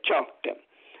just chunked him.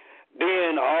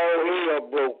 Then all hell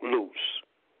broke loose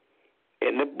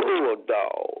in the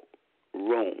Bulldog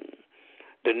room.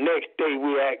 The next day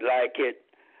we act like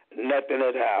nothing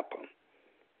had happened.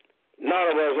 None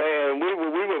of us had, and we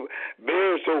were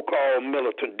very so-called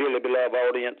militant, dearly beloved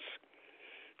audience.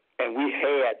 And we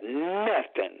had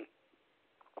nothing,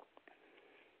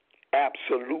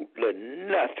 absolutely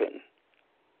nothing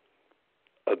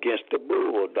against the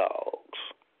Bulldogs.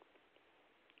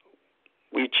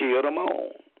 We cheered them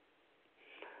on.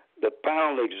 The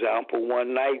final example,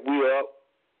 one night we were up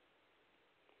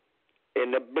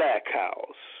in the Black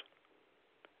House.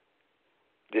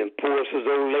 Then poor this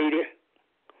old lady,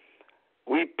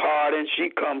 we partying, she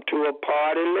come to a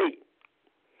party late.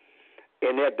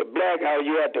 And at the Black House,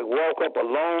 you had to walk up a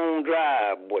long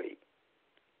driveway.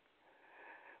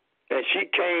 And she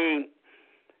claimed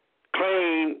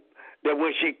that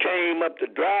when she came up the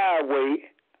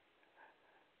driveway,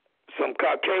 some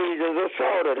Caucasians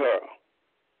assaulted her.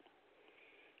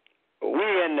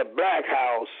 We in the Black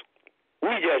House, we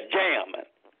just jamming.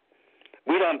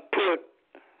 We done put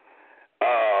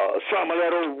some of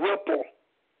that old Whipple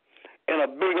in a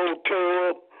big old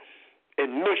tub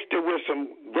and mixed it with some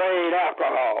grain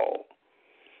alcohol.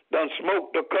 Done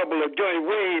smoked a couple of joints.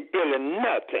 We ain't feeling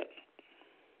nothing.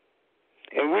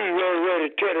 And we really ready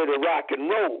to rock and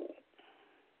roll.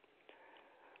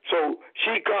 So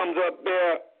she comes up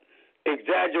there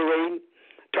exaggerating,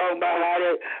 talking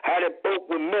about how that folk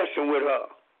were messing with her.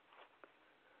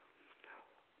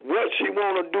 What she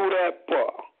want to do that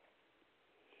for?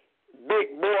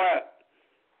 Big boy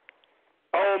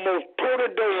almost tore the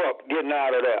door up getting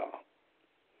out of there.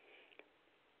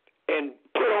 And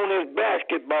put on his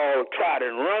basketball trot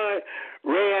and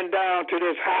ran down to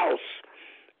this house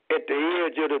at the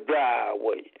edge of the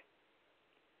driveway.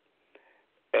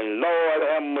 And Lord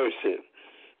have mercy,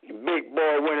 big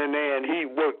boy went in there and he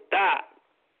worked out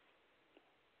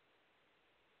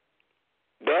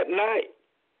that night.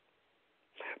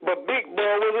 But big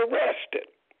boy was arrested.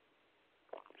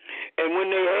 And when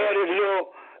they had his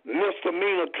little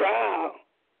misdemeanor trial,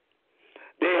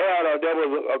 there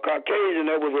was a Caucasian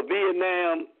that was a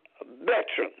Vietnam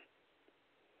veteran.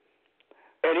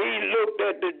 And he looked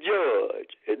at the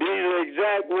judge, and these are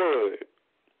exact words.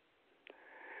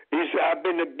 He said, I've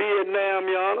been to Vietnam,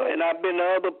 Your Honor, and I've been to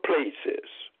other places.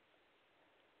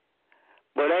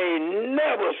 But I ain't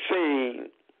never seen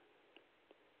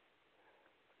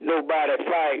nobody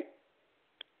fight.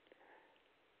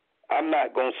 I'm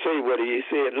not going to say what he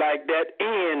said, like that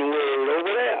N word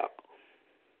over there,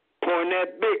 pointing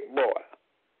at big boy.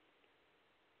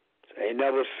 I ain't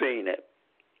never seen it.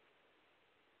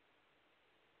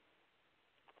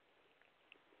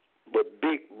 But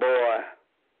big boy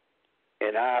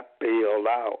and I bailed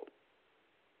out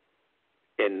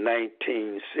in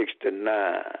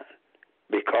 1969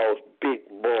 because big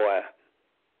boy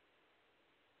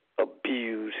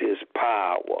abused his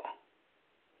power.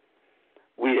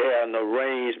 We had an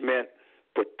arrangement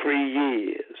for 3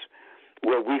 years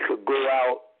where we could go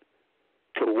out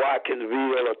to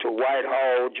Watkinsville or to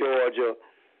Whitehall, Georgia,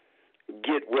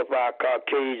 get with our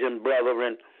Caucasian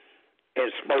brethren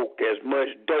and smoke as much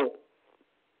dope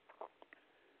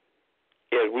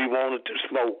as we wanted to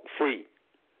smoke free.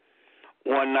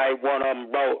 One night, one of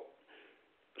them brought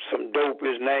some dope.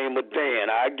 His name was Dan.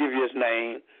 I'll give you his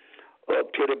name.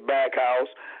 Up to the back house.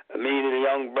 I mean, the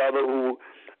young brother who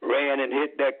ran and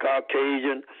hit that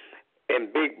Caucasian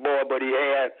and big boy, but he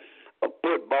had a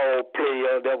football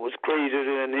player that was crazier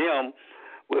than him,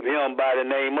 with him by the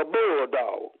name of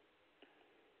Bulldog.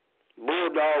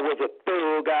 Bulldog was a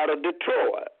thug out of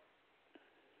Detroit.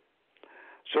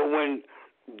 So when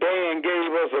Dan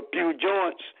gave us a few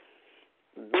joints,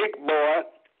 big boy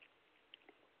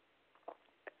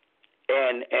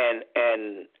and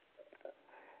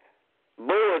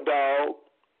Bulldog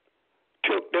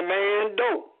took the man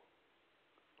dope.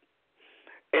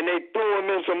 And they threw him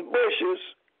in some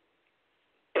bushes,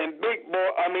 and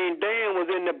Dan was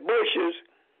in the bushes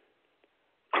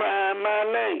crying my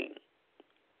name.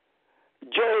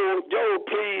 Joe,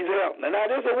 please help me. Now,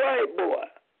 this is a white boy.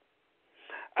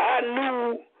 I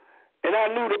knew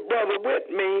the brother with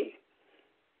me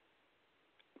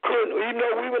couldn't, even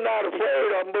though we were not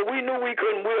afraid of him, but we knew we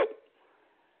couldn't whip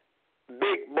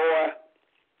big boy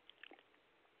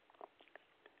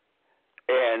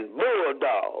and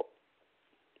Bulldog.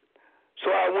 So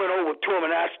I went over to him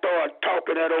and I started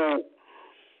talking that old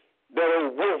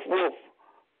woof,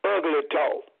 ugly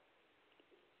talk.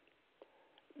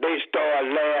 They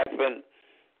started laughing,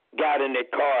 got in their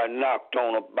car and knocked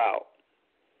on about.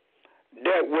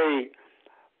 That way,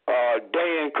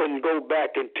 Dan couldn't go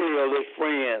back and tell his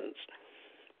friends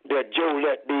that Joe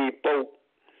let these folk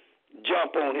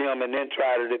jump on him and then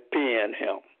try to defend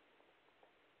him.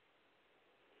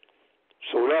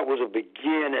 So that was a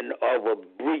beginning of a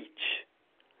breach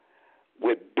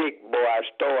with Big Boy. I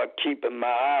started keeping my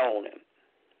eye on him.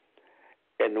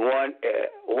 And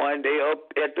one day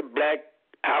up at the Black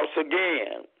house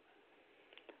again,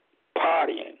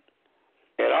 partying.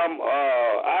 And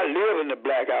I live in the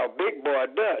black house. Big boy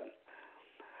doesn't.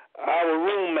 Our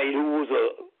roommate, who was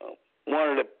one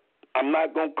of the, I'm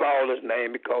not going to call his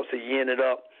name because he ended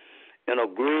up in a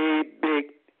great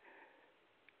big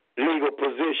legal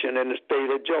position in the state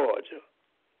of Georgia.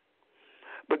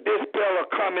 But this fella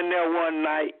come in there one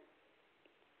night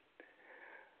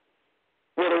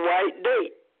with a white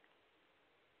date.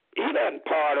 He doesn't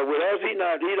party with us. He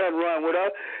doesn't run with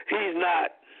us. He's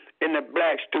not in the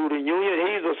black student union.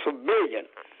 He's a civilian,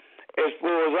 as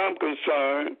far as I'm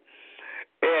concerned.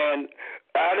 And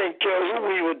I didn't care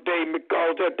who we were dating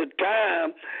because at the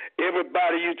time,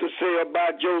 everybody used to say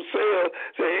about Joseph,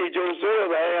 say, hey,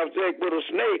 Joseph, I have sex with a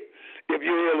snake. If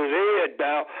you held his head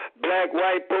down, black,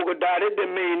 white, polka dot, it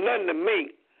didn't mean nothing to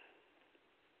me.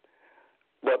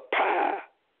 But Pie,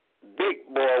 Big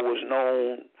Boy, was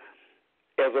known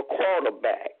as a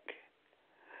quarterback.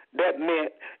 That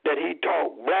meant that he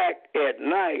talked black at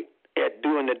night,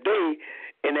 during the day,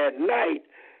 and at night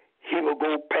he would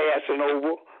go passing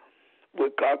over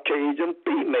with Caucasian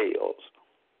females.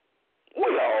 We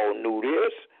all knew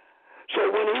this.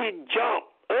 So when he jumped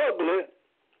ugly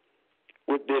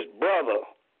with this brother,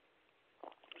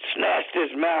 snatched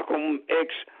his Malcolm X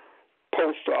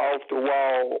poster off the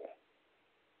wall,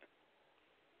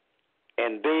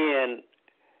 and then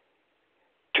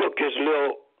took his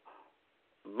little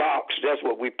box, that's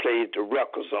what we played the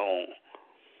records on,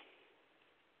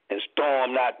 and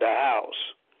stormed out the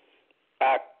house,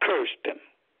 I cursed him.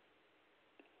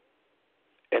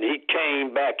 And he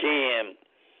came back in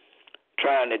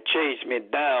trying to chase me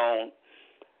down,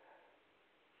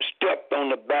 stepped on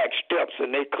the back steps,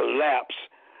 and they collapsed,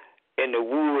 and the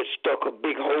wood stuck a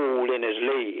big hole in his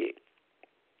leg.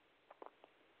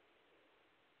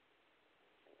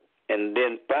 And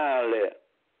then finally,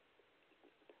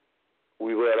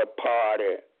 we were at a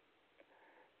party,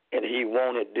 and he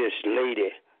wanted this lady,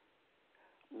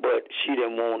 but she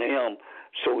didn't want him,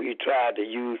 so he tried to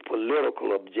use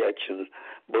political objections,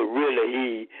 but really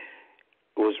he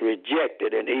was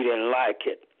rejected, and he didn't like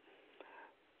it.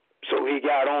 So he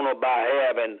got on her by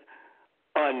having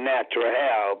unnatural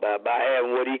hair, by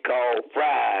having what he called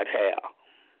fried hair.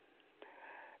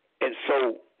 And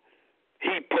so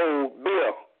he pulled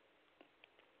Bill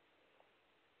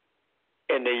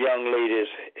in the young lady's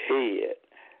head.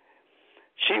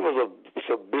 She was a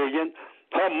civilian.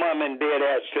 Her mom and dad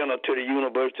had sent her to the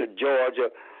University of Georgia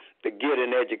to get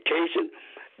an education.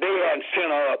 They hadn't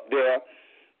sent her up there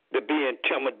to be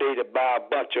intimidated by a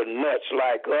bunch of nuts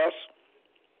like us.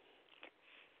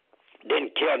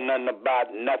 Didn't care nothing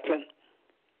about nothing.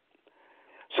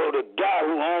 So the guy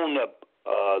who owned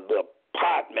the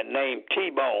apartment named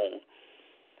T-Bone,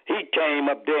 he came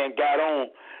up there and got on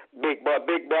Big Boy.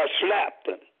 Big Boy slapped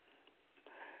him.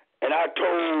 And I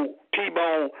told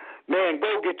T-Bone, man,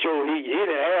 go get he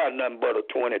didn't have nothing but a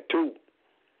 22.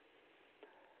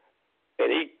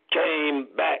 And he came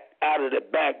back out of the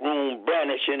back room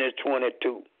brandishing his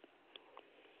 22.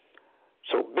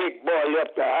 So Big Boy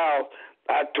left the house.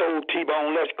 I told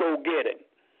T-Bone, let's go get him.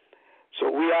 So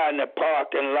we are in the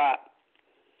parking lot.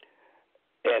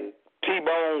 And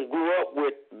T-Bone grew up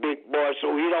with Big Boy,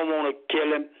 so he don't want to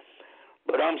kill him.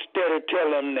 But I'm steady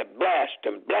telling him to blast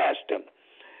him, blast him.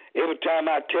 Every time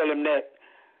I tell him that,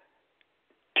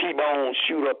 T-Bone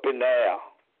shoot up in the air.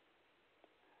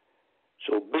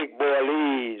 So Big Boy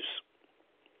leaves.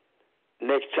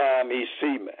 Next time he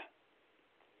see me,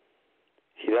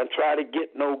 he doesn't try to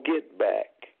get no get back.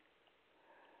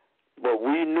 But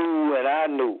we knew, and I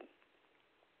knew,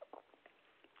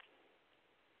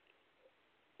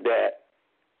 that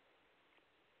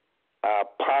our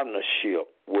partnership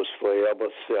was forever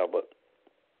severed.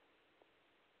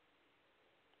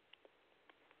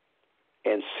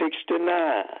 In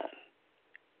 1969,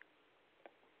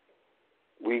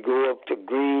 we go up to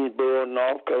Greensboro,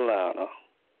 North Carolina.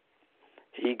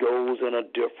 He goes in a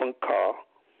different car.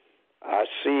 I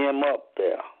see him up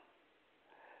there.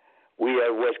 We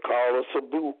had what's called a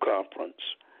Cebu conference.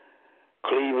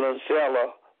 Cleveland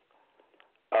Seller,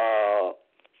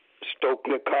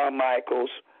 Stokely Carmichael's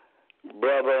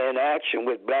brother in action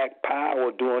with Black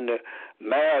Power during the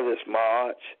Mathis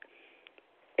March,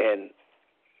 and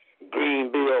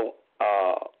Greenville,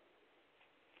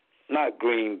 not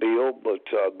Greenville, but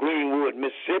Greenwood,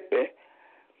 Mississippi,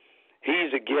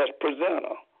 he's a guest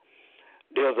presenter.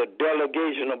 There's a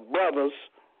delegation of brothers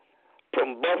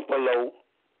from Buffalo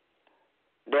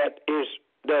that's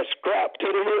strapped to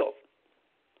the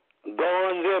hip,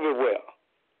 guns everywhere.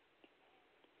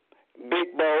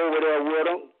 Big Boy over there with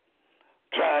them,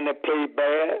 trying to play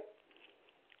bad.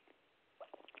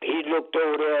 He looked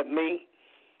over there at me.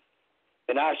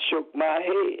 And I shook my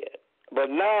head. But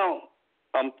now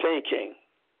I'm thinking,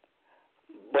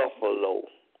 Buffalo,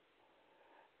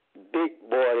 big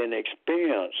boy didn't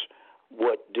experience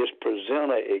what this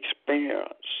presenter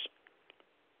experienced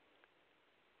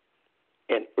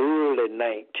in early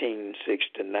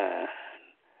 1969.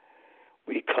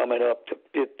 We coming up to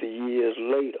 50 years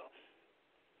later.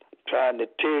 I'm trying to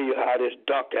tell you how this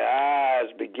donkey eyes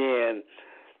began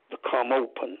to come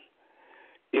open.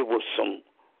 It was some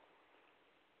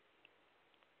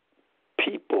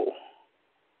people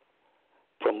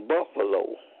from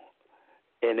Buffalo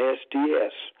in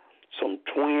SDS, some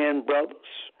twin brothers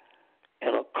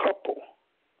and a couple.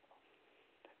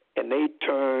 And they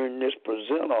turned this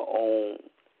presenter on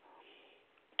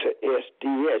to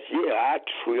SDS. Yeah, I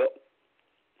tripped.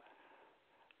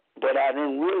 But I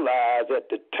didn't realize at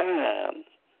the time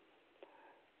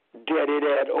that it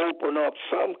had opened up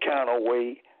some kind of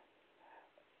way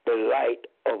the light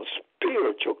of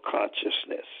spiritual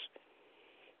consciousness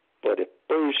for the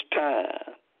first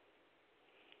time.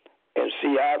 And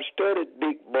see, I've studied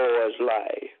Big Boy's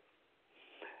life.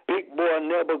 Big Boy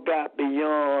never got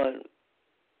beyond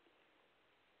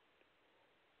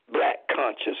black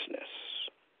consciousness.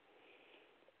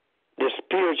 The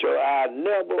spiritual eye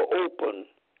never opened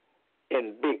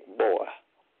in Big Boy.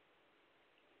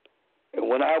 And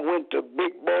when I went to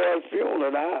Big Boy's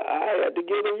funeral, I had to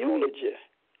give a eulogy.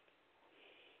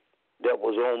 That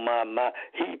was on my mind.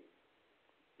 He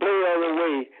bled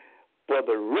away for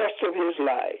the rest of his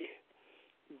life.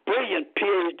 Brilliant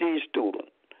PhD student.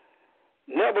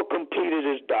 Never completed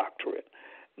his doctorate.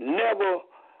 Never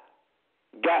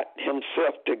got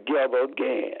himself together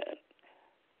again.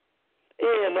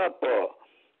 Ended up a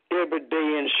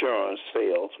everyday insurance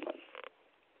salesman.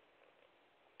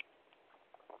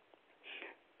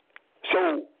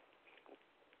 So,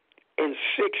 in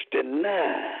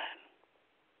 69,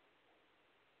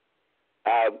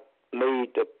 I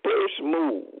made the first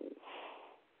move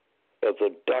as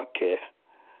a donkey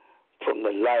from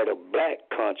the light of black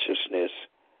consciousness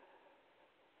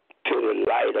to the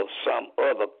light of some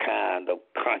other kind of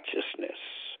consciousness,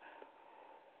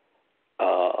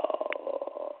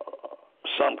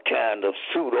 some kind of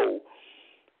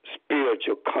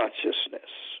pseudo-spiritual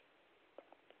consciousness.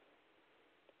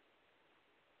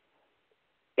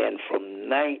 And from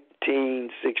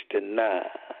 1969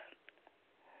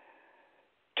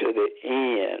 to the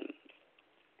end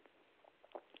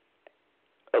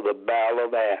of the Battle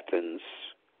of Athens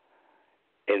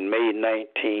in May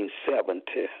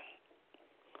 1970,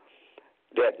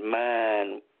 that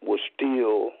mind was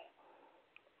still,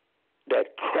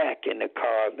 that crack in the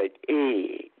cosmic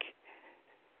egg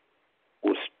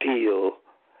was still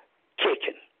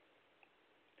kicking.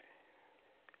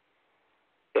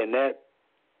 And that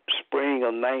spring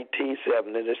of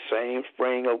 1970, the same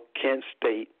spring of Kent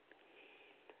State,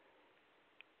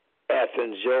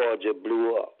 Athens, Georgia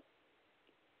blew up.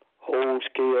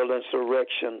 Whole-scale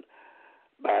insurrection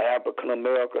by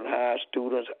African-American high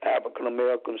students,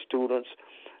 African-American students,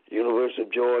 University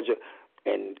of Georgia,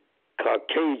 and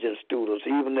Caucasian students,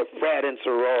 even the frat and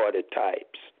sorority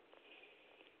types.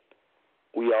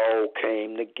 We all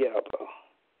came together.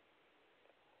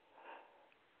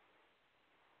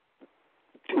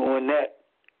 During that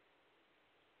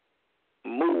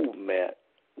movement,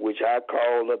 which I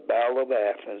call the Battle of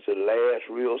Athens, the last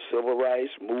real civil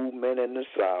rights movement in the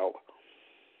South,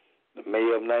 the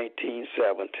May of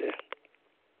 1970,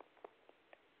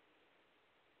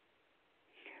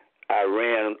 I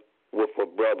ran with a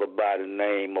brother by the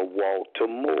name of Walter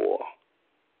Moore.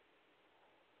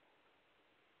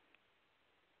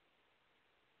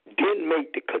 Didn't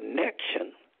make the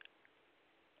connection,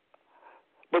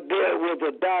 but there was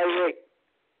a direct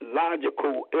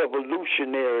logical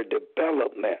evolutionary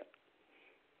development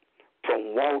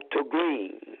from Walter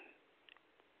Green.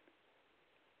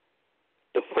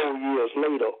 The 4 years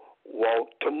later,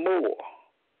 Walter Moore.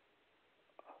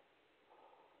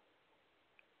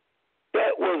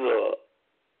 That was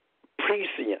a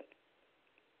prescient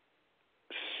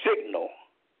signal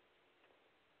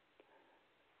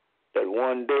that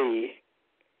one day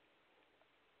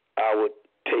I would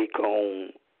take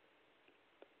on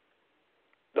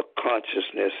the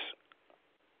consciousness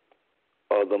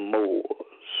of the Moors.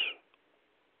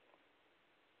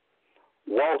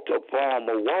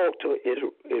 Farmer Walter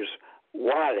is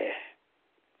Wally.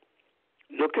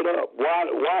 Look it up.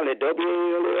 Wally,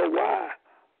 W-A-L-L-Y,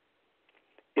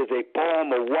 is a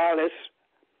poem of Wallace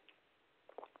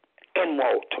and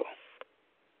Walter.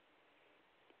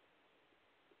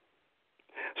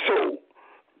 So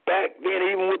back then,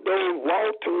 even with those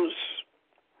Walters,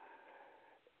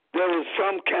 there was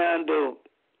some kind of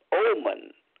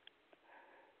omen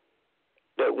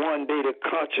that one day the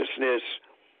consciousness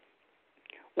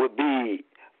would be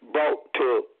brought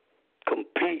to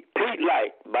complete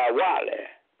light by Wally.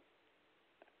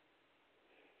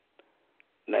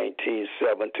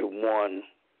 1971,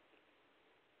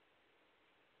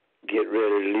 get ready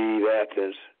to leave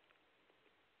Athens,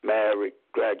 marry,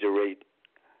 graduate.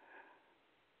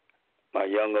 My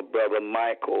younger brother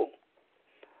Michael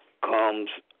comes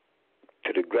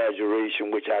to the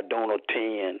graduation, which I don't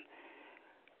attend.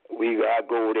 I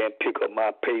go there and pick up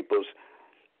my papers,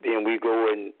 then we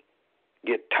go and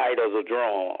get tight as a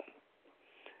drum.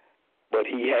 But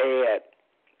he had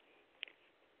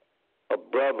a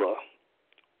brother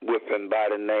with him by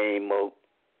the name of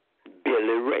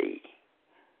Billy Ray.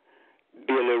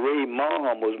 Billy Ray's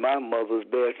mom was my mother's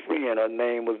best friend. Her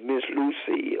name was Miss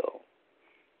Lucille.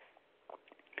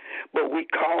 But we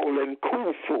call him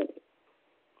Khufu.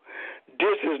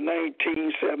 This is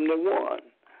 1971.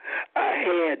 I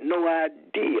had no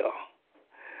idea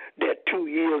that 2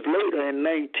 years later in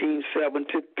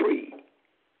 1973,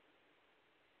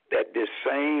 that this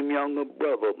same younger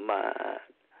brother of mine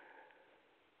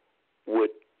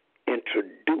would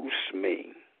introduce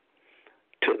me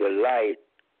to the light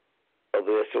of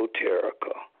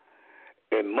esoterica.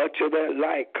 And much of that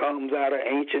light comes out of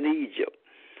ancient Egypt.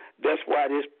 That's why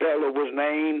this fellow was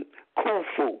named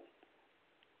Khufu.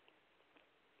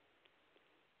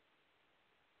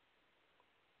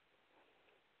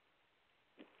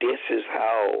 This is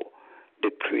how the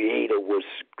Creator was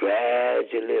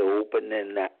gradually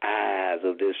opening the eyes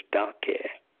of this donkey.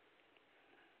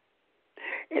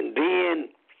 And then,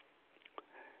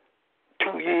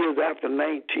 2 years after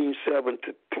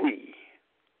 1973,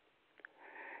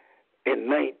 in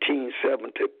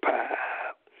 1975,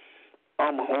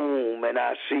 I'm home and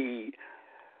I see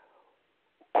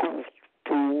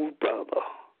Khufu's brother,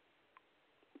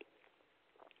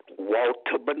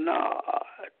 Walter Bernard.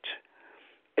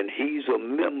 And he's a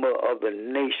member of the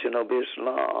Nation of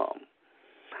Islam.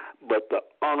 But the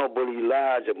Honorable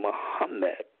Elijah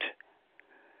Muhammad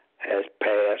has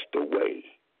passed away.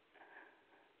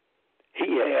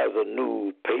 He has a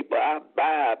newspaper. I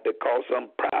buy it because I'm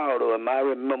proud of him. I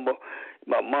remember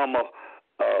my mama,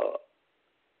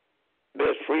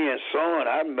 best friend's son.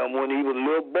 I remember when he was a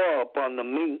little boy up under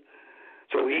me.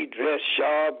 So he dressed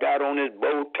sharp, got on his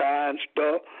bow tie and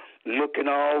stuff, looking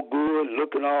all good,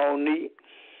 looking all neat.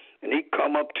 And he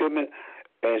come up to me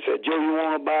and said, Joe, you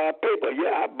want to buy a paper?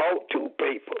 Yeah, I bought 2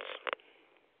 papers.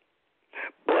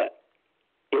 But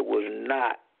it was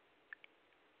not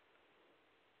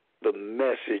the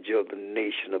message of the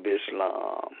Nation of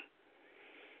Islam.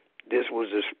 This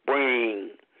was the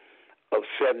spring of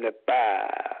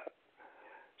 75,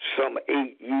 some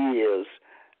 8 years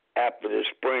after the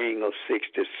spring of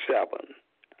 67,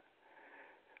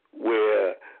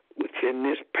 where within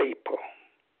this paper,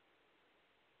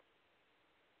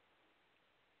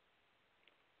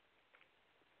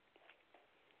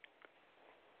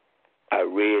 I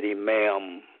read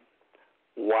Imam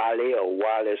Wali or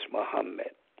Wallace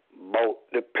Muhammad bought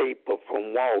the paper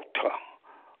from Walter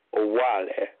or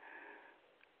Wali.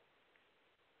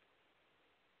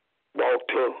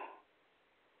 Walter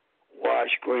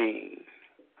Wash Green,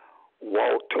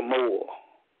 Walter Moore,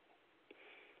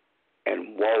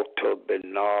 and Walter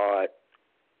Bernard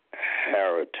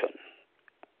Harrington.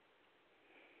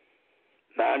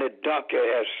 Now the donkey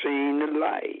has seen the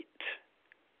light.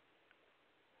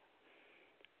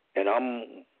 And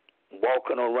I'm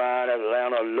walking around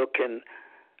Atlanta looking,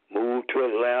 moved to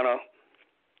Atlanta.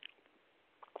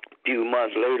 A few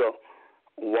months later,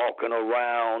 walking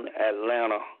around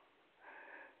Atlanta,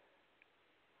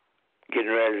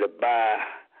 getting ready to buy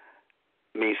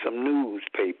me some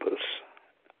newspapers,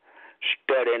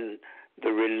 studying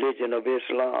the religion of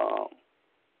Islam.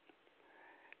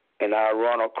 And I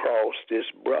run across this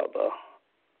brother,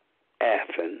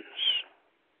 Athens,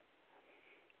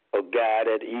 a guy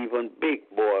that even Big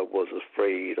Boy was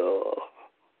afraid of,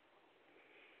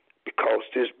 because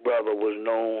this brother was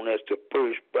known as the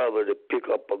first brother to pick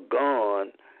up a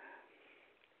gun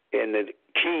in the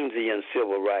Keynesian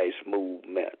civil rights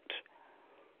movement,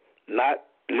 not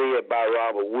led by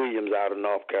Robert Williams out of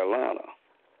North Carolina,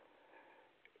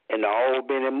 in the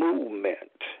Albany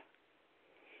movement.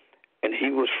 And he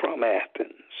was from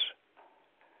Athens.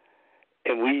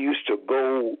 And we used to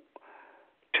go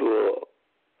to a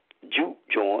juke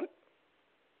joint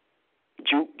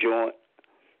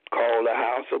called the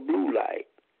House of Blue Light.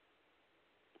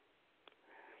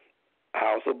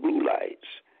 House of Blue Lights.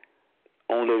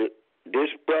 Only this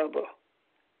brother,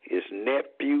 his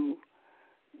nephew,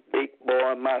 Big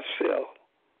Boy, and myself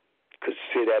could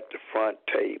sit at the front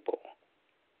table.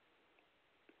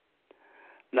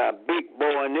 Now, Big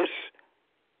Boy and this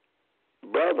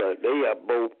brother, they are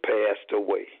both passed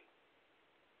away.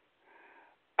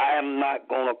 I am not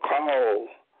going to call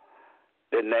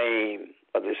the name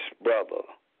of this brother,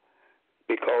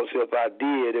 because if I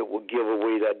did, it would give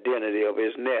away the identity of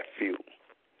his nephew.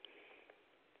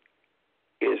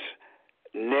 His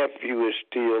nephew is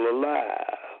still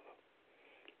alive,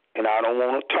 and I don't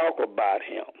want to talk about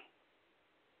him.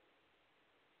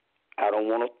 I don't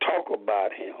want to talk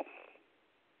about him.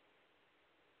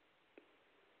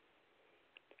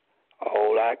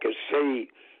 All I can say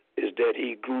is that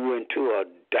he grew into a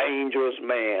dangerous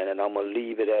man, and I'm going to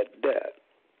leave it at that.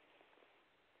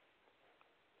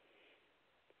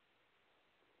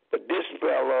 But this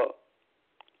fella,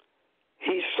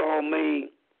 he saw me,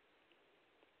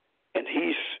 and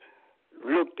he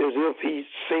looked as if he'd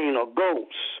seen a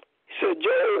ghost. He said,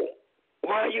 "Joe,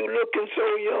 why are you looking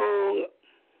so young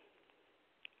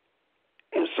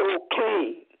and so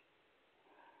clean?"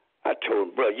 I told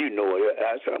him, "Brother, you know it."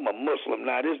 I said, "I'm a Muslim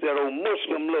now. This is that old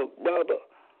Muslim look, brother."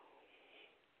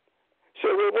 He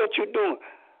said, "Well, what you doing?"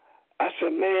 I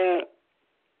said, "Man,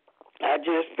 I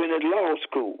just finished law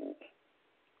school."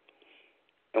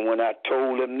 And when I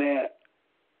told him that,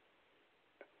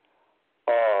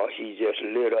 he just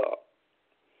lit up,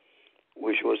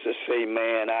 which was to say,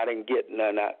 "Man, I didn't get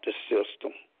none out the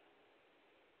system.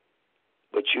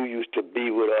 But you used to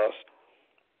be with us,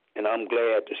 and I'm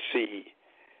glad to see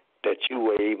that you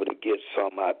were able to get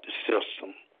some out the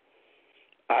system."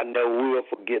 I never will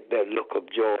forget that look of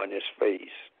joy in his face.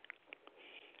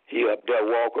 He up there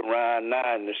walking around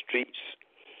now in the streets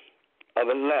of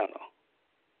Atlanta,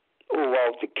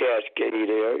 off the Cascade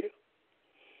area,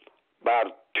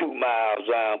 about 2 miles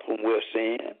down from West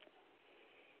End.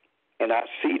 And I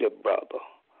see the brother.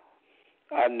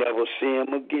 I never see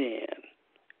him again.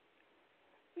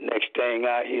 Next thing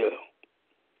I hear,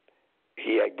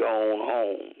 he had gone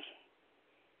home.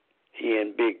 He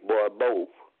and Big Boy both.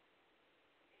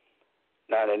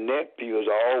 Now, the nephew is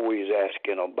always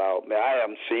asking about me. I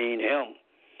haven't seen him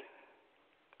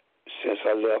since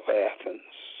I left Athens.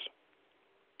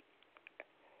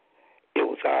 It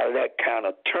was out of that kind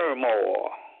of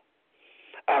turmoil,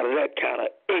 out of that kind of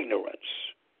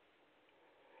ignorance,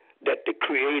 that the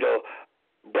Creator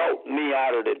brought me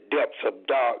out of the depths of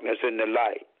darkness in the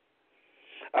light.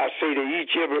 I say to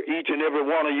each and every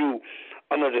one of you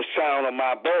under the sound of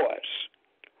my voice,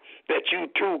 that you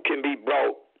too can be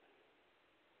brought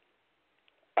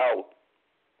out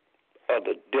of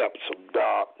the depths of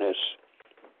darkness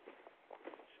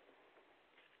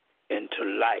into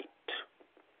light.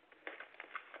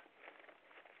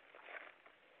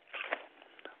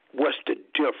 What's the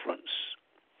difference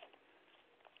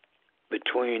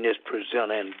between this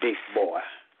presenter and Big Boy?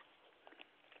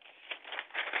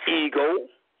 Ego.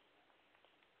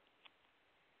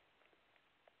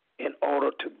 In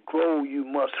order to grow, you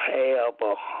must have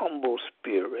a humble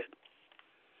spirit.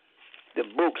 The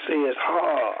book says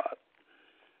hard,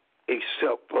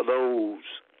 except for those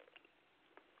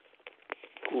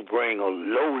who bring a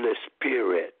lowly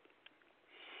spirit.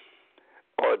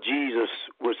 Or Jesus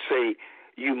would say,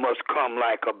 you must come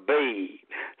like a babe.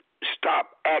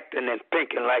 Stop acting and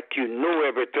thinking like you know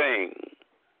everything.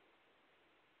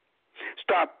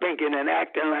 Stop thinking and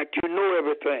acting like you know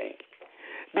everything.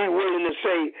 Be willing to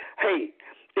say, hey,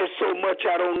 there's so much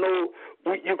I don't know,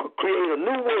 you could create a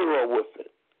new world with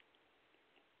it.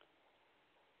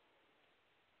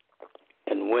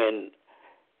 And when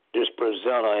this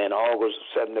presenter in August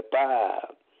of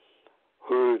 75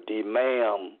 heard the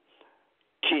imam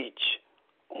teach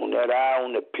on that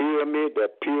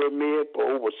pyramid for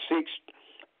over 6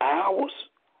 hours,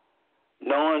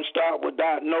 non-stop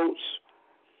without notes,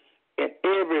 and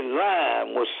every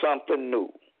line was something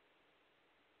new.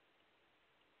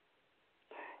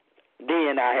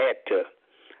 Then I had to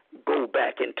go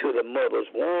back into the mother's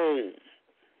womb,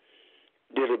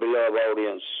 dearly beloved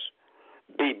audience,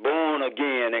 be born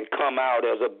again and come out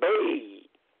as a babe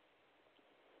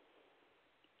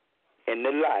in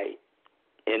the light,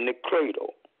 in the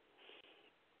cradle,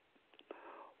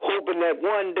 hoping that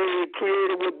one day the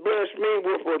Creator would bless me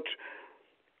with a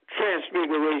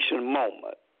transfiguration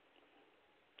moment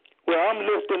where I'm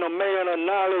lifting a man of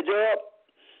knowledge up,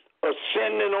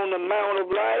 ascending on the Mount of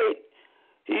Light.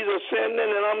 He's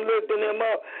ascending and I'm lifting him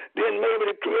up. Then maybe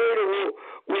the Creator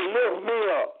will lift me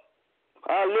up.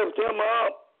 I lift him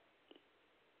up.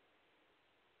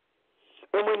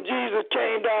 And when Jesus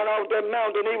came down off that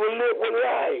mountain, he was lit with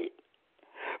light.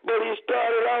 But he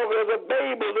started off as a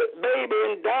baby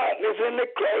in darkness in the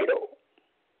cradle.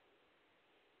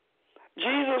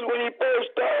 Jesus, when he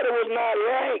first started, was not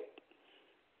right.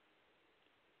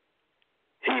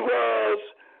 He was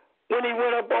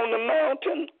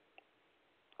mountain?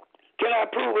 Can I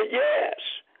prove it? Yes.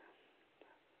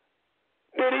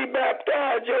 Did he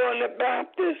baptize John the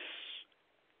Baptist?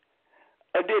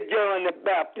 Or did John the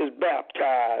Baptist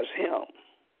baptize him?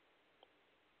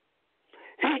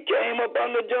 He came up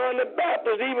under John the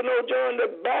Baptist, even though John the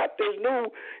Baptist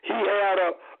knew he had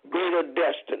a greater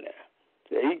destiny.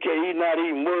 He's not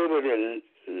even able to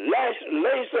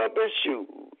lace up his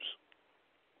shoes.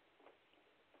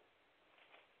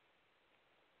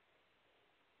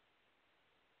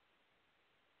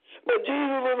 But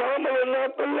Jesus was humble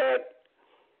enough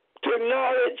to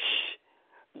acknowledge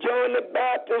John the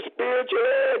Baptist's spiritual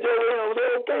edge over him. He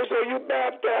said, okay, so you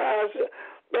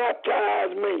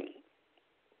baptize me.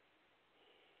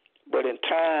 But in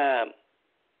time,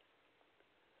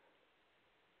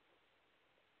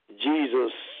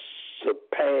 Jesus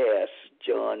surpassed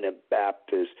John the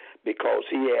Baptist because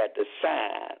he had the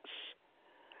signs.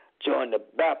 John the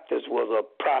Baptist was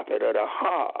a prophet of the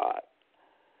heart.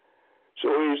 So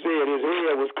he said his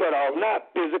head was cut off, not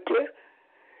physically.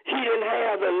 He didn't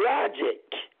have the logic,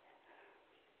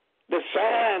 the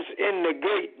science in the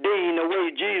great deed the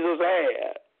way Jesus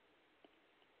had.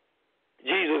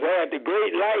 Jesus had the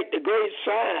great light, the great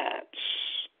science.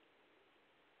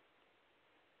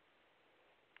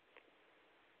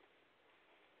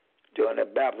 John the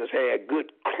Baptist had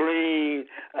good, clean,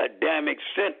 Adamic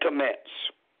sentiments,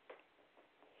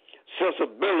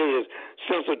 sensibilities,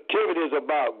 sensitivities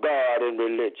about God and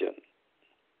religion.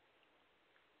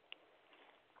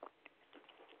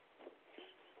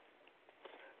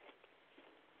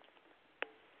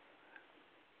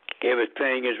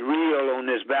 Everything is real on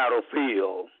this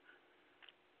battlefield.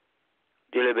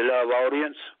 Dearly beloved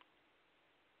audience,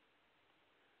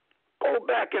 go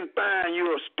back and find you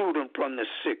a student from the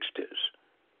 60s.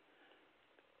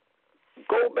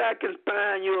 Go back and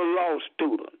find you a law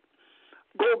student.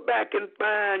 Go back and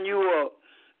find you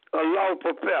a law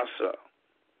professor.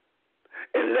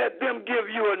 And let them give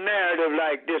you a narrative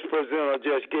like this presenter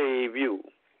just gave you.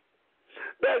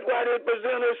 That's why this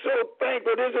presenter is so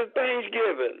thankful. This is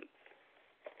Thanksgiving.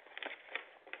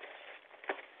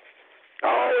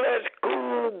 All that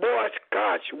schoolboy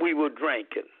scotch we were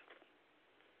drinking.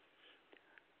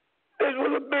 This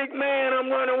was a big man I'm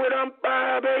running with. I'm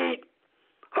 5'8",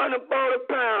 140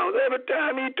 pounds. Every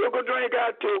time he took a drink,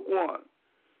 I took one.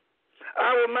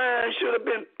 Our mind should have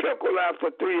been pickled out for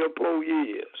 3 or 4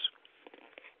 years.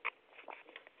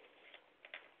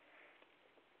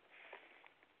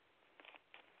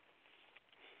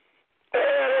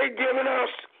 They giving us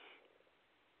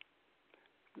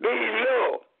these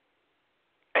little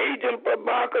agent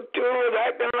provocateurs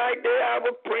acting like they have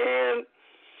a friend,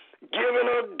 giving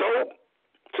us dope.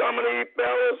 Some of these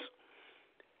fellas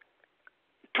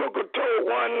took a toll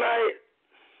one night.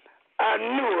 I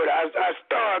knew it. I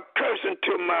started cursing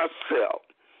to myself.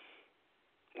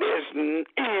 This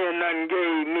Ian done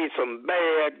gave me some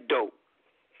bad dope.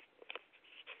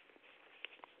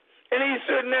 And he's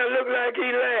sitting there looking like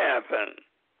he's laughing.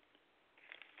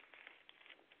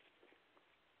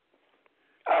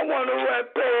 I wonder who I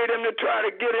paid him to try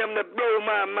to get him to blow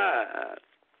my mind.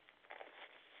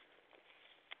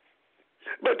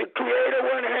 But the Creator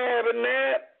wasn't having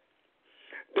that.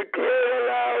 The Creator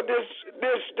allowed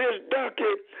this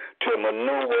donkey to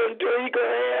maneuver until he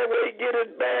could halfway get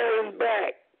his balance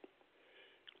back.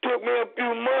 Took me a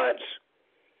few months.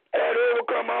 I had to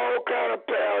overcome all kind of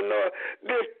paranoia.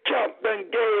 This chump done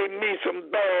gave me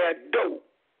some bad dope.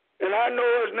 And I know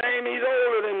his name, he's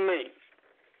older than me.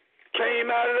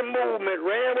 Came out of the movement,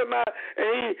 ran with and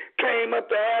he came up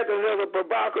to Athens as a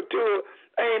provocateur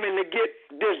aiming to get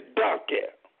this donkey.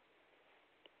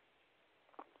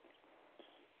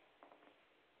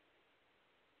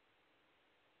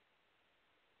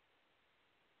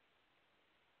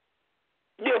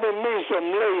 Giving me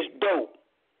some lace dope.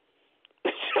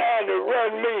 Trying to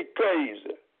run me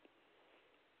crazy.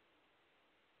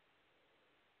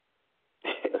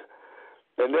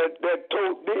 And that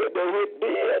tote did, that hit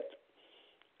did.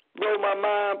 Blow my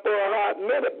mind for a hot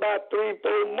minute, about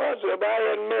 3-4 months. If I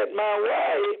hadn't met my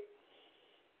wife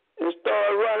and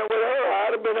started running with her,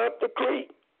 I'd have been up the creek.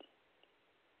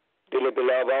 Dearly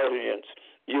beloved audience,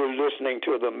 you're listening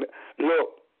to look,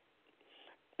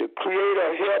 the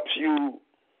Creator helps you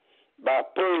by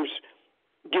first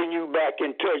getting you back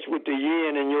in touch with the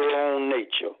yin in your own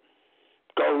nature.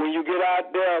 Because when you get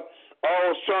out there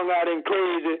all strung out and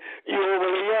crazy, you're over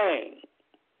the yang.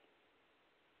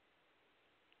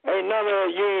 Ain't none of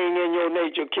the yin in your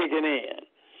nature kicking in.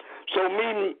 So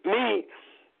meet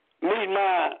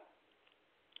my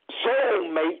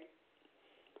soulmate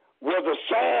was a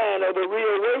sign of the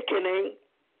reawakening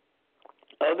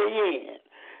of the yin.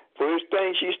 First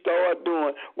thing she started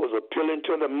doing was appealing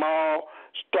to the moral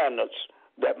standards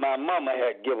that my mama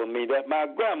had given me, that my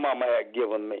grandmama had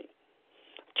given me,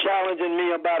 challenging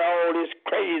me about all this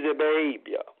crazy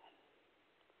behavior.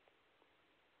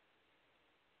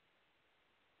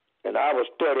 And I was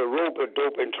studying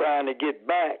rope-a-dope and trying to get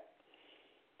back,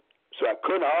 so I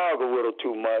couldn't argue with her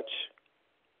too much.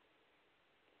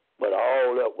 But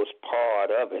all that was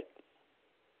part of it.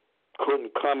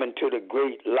 Couldn't come into the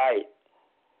great light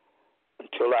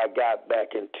until I got back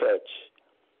in touch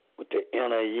with the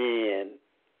inner yin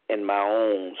in my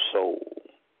own soul.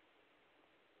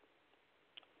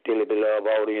 Dearly beloved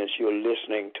audience, you're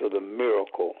listening to the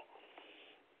miracle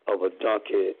of a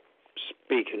donkey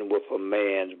speaking with a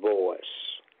man's voice.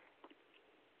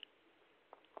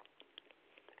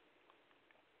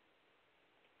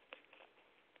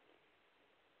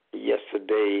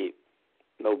 Yesterday,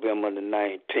 November the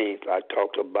 19th, I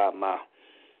talked about my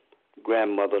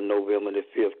grandmother, November the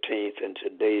 15th, and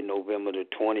today, November the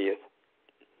 20th.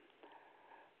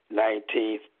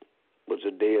 19th was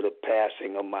the day of the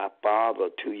passing of my father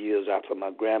 2 years after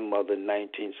my grandmother in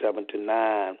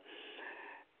 1979.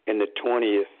 And the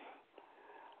 20th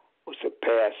was the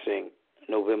passing,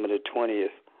 November the 20th,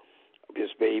 of his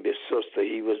baby sister.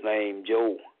 He was named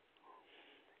Joe,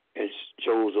 and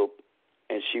Joseph,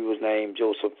 and she was named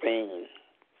Josephine.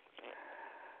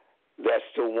 That's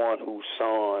the one whose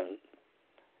son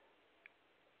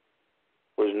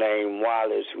was named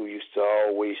Wallace, who used to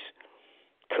always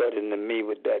cut into me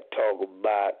with that talk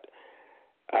about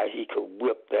how he could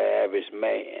whip the average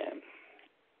man.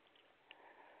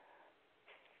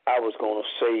 I was going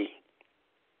to say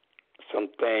some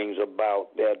things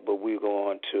about that, but we're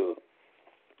going to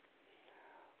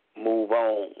move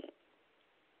on.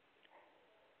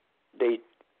 They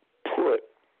put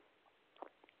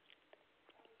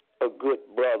a good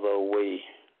brother away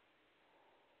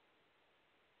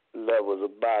that was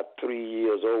about 3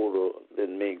 years older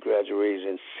than me, graduated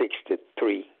in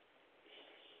 63.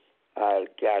 I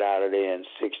got out of there in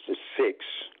 66.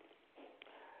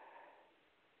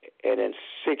 And in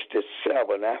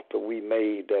 67, after we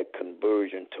made that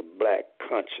conversion to black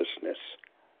consciousness,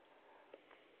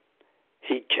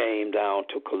 he came down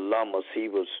to Columbus. He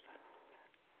was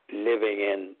living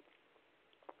in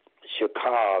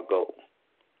Chicago.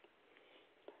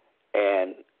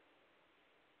 And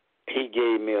he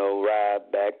gave me a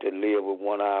ride back to live with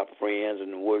one of our friends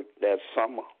and work that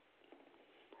summer.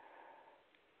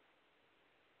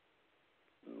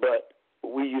 But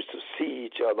we used to see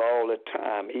each other all the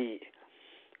time. He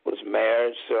was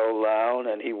married, settled down,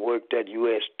 and he worked at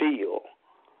U.S. Steel.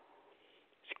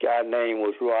 This guy's name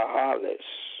was Roy Hollis.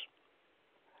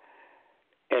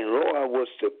 And Roy was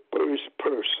the first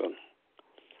person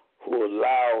who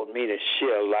allowed me to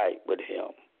share light with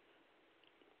him.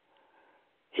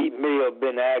 He may have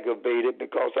been aggravated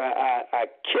because I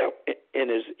kept in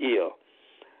his ear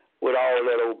with all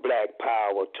that old black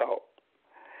power talk.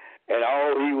 And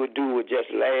all he would do was just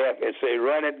laugh and say,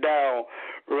 run it down,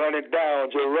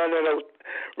 just run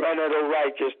that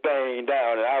righteous thing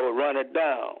down. And I would run it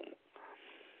down.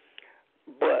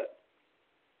 But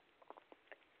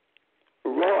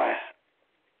Roy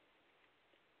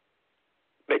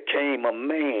became a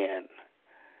man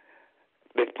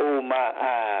before my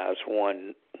eyes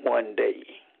one day.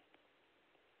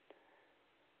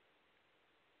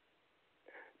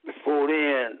 Before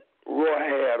then, Roy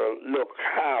had a little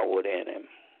coward in him.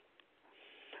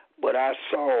 But I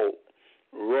saw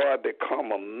Roy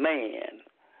become a man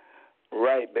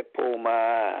right before my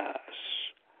eyes.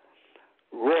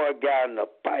 Roy got in a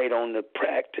fight on the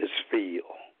practice field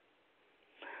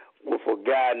with a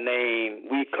guy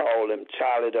named, we call him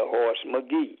Charlie the Horse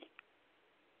McGee.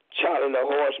 Charlie the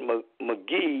Horse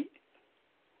McGee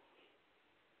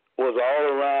was an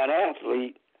all-around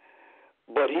athlete,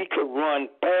 but he could run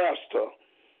faster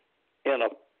in a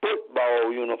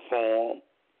football uniform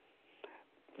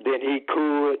than he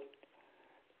could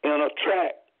in a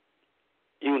track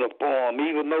uniform,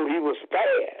 even though he was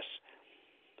fast.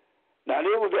 Now,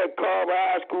 there was at Carver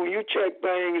High School, you check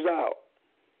things out.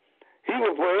 He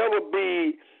will forever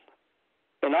be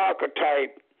an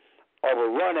archetype of a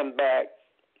running back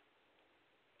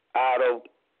out of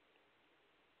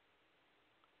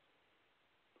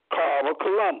Carver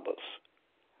Columbus.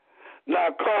 Now,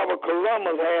 Carver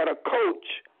Columbus had a coach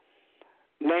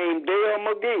named Dale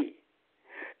McGee.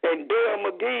 And Dale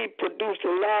McGee produced a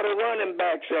lot of running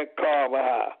backs at Carver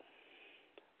High.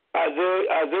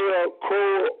 Isaiah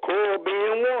Cole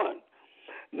being one.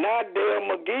 Now, Dale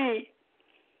McGee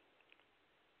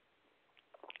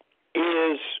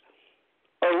is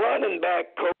a running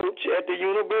back coach at the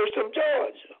University of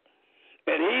Georgia.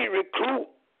 And he recruit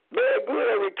the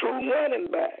true running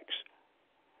backs.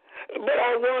 But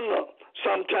I wonder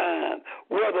sometimes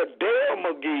whether Dale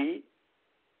McGee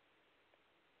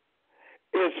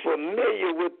is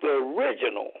familiar with the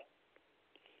original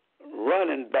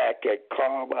running back at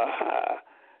Carver High,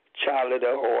 Charlie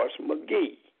the Horse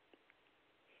McGee.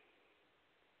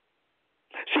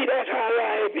 See, that's how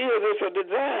life is. It's a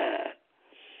design.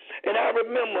 And I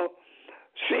remember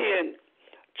seeing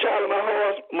Charlie the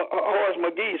Horse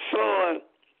McGee's son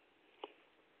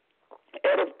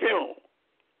at a funeral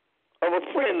of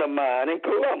a friend of mine in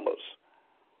Columbus.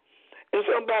 And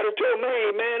somebody told me,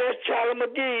 hey, man, that's Charlie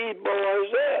McGee, boy,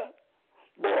 is there.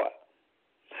 Boy.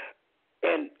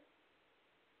 And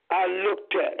I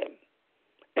looked at him,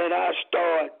 and I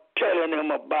started telling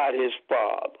him about his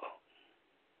father.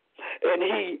 And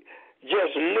he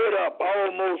just lit up,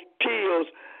 almost tears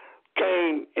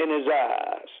came in his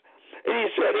eyes. And he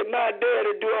said, did my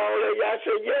daddy do all that? I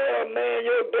said, yeah, man,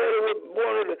 your daddy was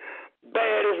one of the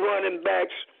baddest running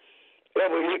backs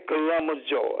ever hit Columbus,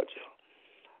 Georgia.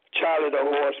 Charlie the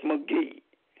Horse McGee.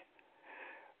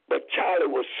 But Charlie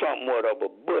was somewhat of a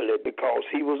bully because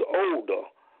he was older.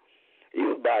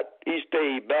 He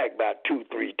stayed back about 2-3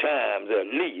 times at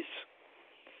least.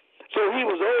 So he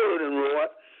was older than Roy.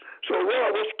 So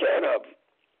Roy was scared of him.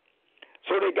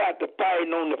 So they got to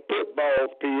fighting on the football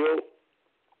field,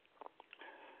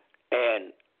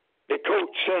 and the coach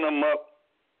sent him up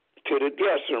to the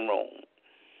dressing room.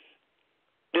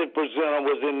 The presenter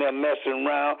was in there messing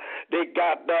around. They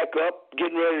got back up,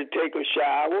 getting ready to take a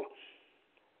shower.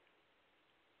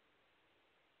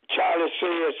 Charlie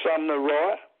said something to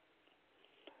Roy.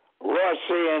 Roy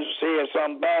said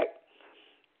something back.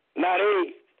 Now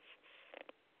they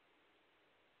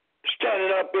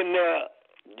standing up in their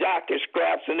jockey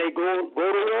scraps, and they go to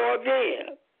Roy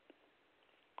again.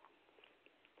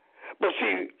 But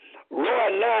see,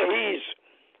 Roy now he's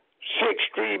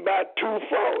 6'3", about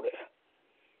 240.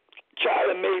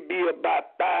 Charlie may be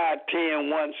about 5'10",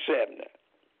 170,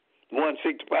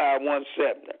 165,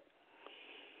 170.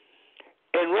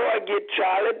 And Roy get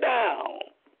Charlie down,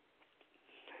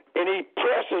 and he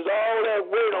presses all that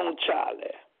weight on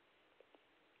Charlie.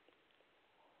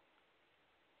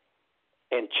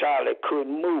 And Charlie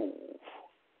couldn't move.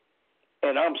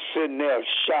 And I'm sitting there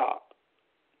shocked.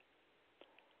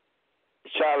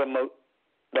 Charlie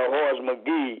the Horse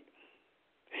McGee,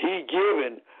 he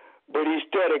giving, but he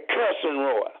started cussing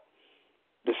Roy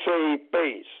to save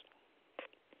face.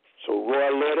 So Roy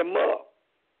let him up.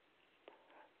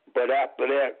 But after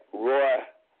that, Roy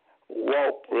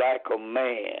walked like a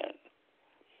man.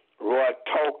 Roy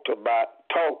talked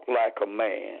like a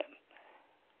man.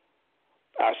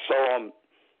 I saw him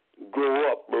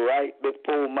grow up right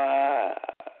before my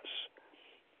eyes.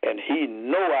 And he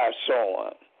knew I saw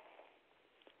him.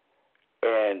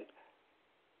 And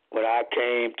when I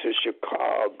came to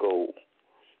Chicago,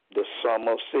 the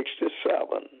summer of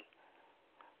 '67,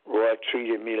 Roy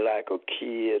treated me like a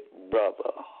kid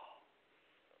brother.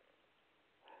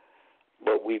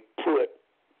 But we put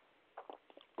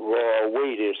Roy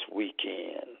away this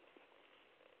weekend.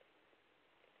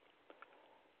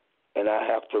 And I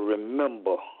have to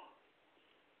remember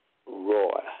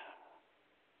Roy.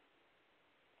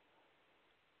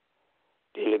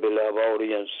 Dearly beloved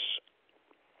audience,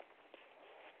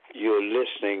 you're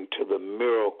listening to the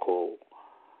miracle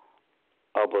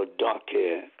of a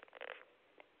donkey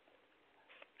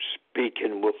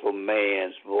speaking with a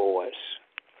man's voice.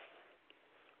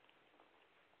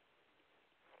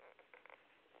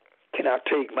 Can I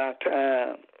take my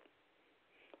time?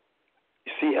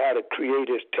 You see how the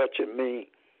Creator's touching me,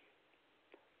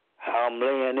 how I'm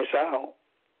laying this out.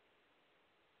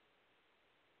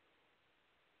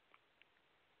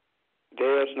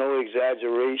 There's no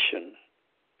exaggeration.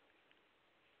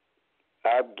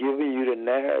 I've given you the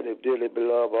narrative, dearly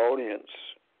beloved audience,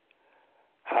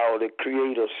 how the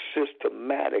Creator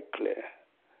systematically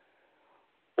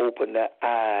opened the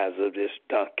eyes of this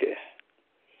donkey.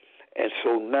 And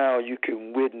so now you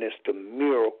can witness the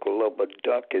miracle of a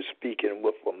donkey speaking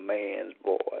with a man's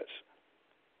voice.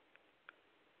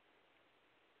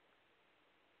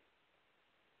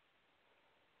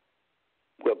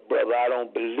 Well, brother, I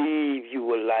don't believe you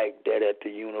were like that at the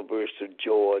University of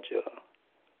Georgia.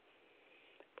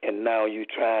 And now you're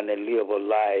trying to live a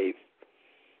life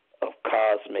of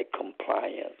cosmic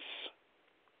compliance.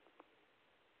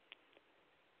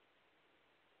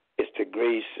 It's the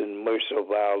grace and mercy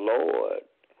of our Lord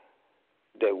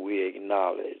that we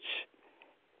acknowledge.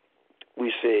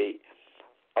 We say,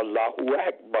 Allahu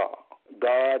Akbar,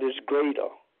 God is greater.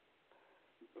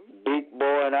 Big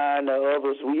Boy and I and the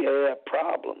others, we had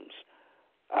problems.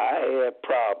 I had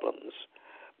problems.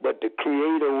 But the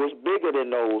Creator was bigger than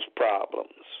those problems.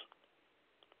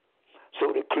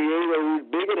 So the Creator who's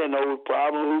bigger than those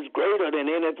problems, who's greater than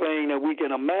anything that we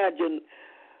can imagine,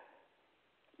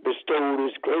 bestowed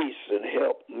His grace and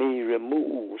helped me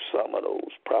remove some of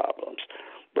those problems.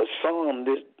 But some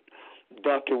this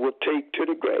donkey will take to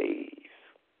the grave.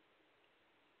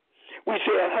 We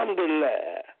say,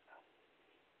 alhamdulillah,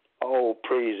 all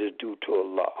praise is due to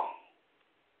Allah.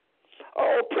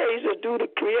 All praise is due to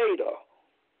the Creator.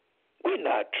 We're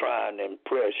not trying to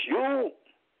impress you.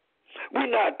 We're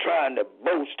not trying to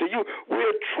boast to you.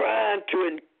 We're trying to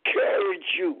encourage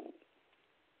you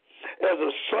as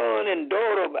a son and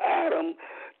daughter of Adam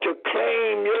to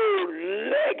claim your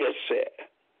legacy.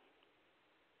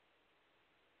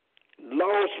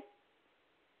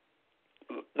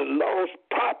 The lost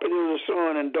property of the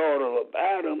son and daughter of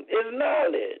Adam is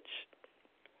knowledge.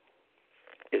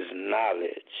 Is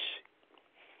knowledge.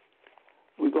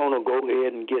 We're going to go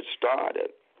ahead and get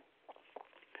started.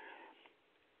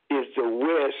 Is the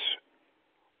West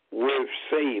worth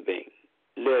saving?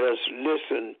 Let us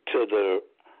listen to the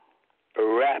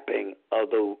rapping of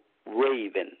the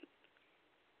raven.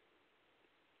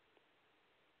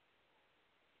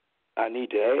 I need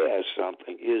to ask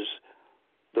something. Is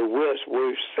the West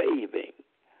worth saving?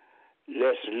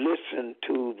 Let's listen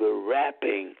to the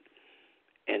rapping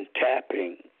and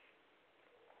tapping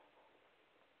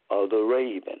of the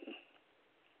raven.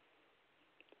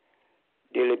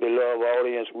 Dearly beloved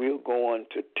audience, we're going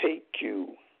to take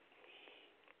you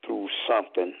through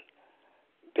something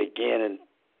beginning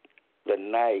the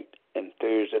night and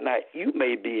Thursday night. You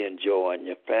may be enjoying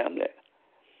your family.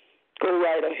 Go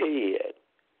right ahead.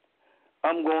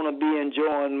 I'm going to be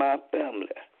enjoying my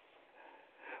family.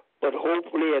 But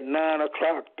hopefully at 9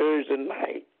 o'clock Thursday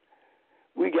night,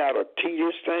 we got to tee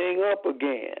this thing up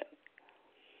again.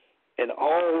 And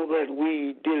all that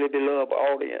we, dearly beloved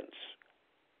audience,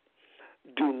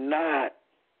 do not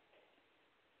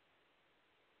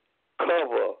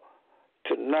cover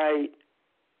tonight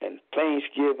and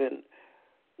Thanksgiving.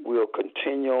 We'll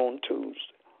continue on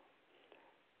Tuesday.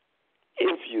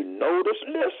 If you notice,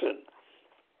 listen,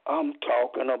 I'm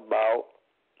talking about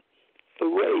the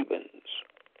ravens.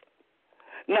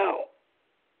 Now,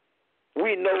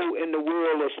 we know in the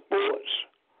world of sports,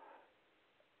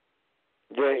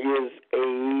 there is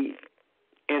a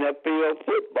NFL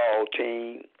football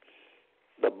team,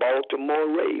 the Baltimore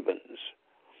Ravens.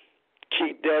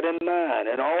 Keep that in mind.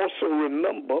 And also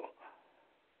remember,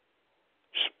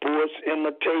 sports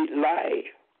imitate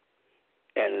life,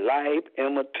 and life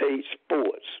imitates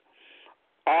sports.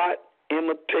 Art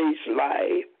imitates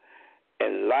life,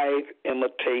 and life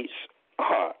imitates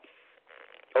art.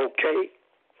 Okay?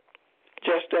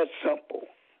 Just that simple.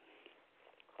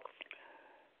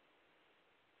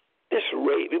 This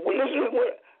raven, well, listen,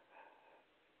 what?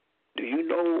 Do you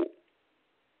know?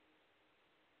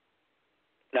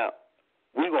 Now,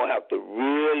 we're going to have to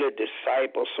really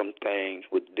disciple some things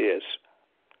with this.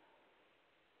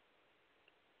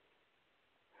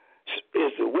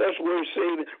 Is the West worth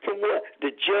saving? From what?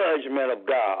 The judgment of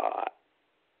God.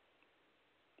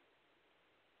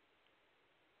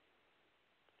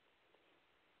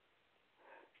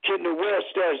 Can the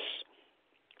West that's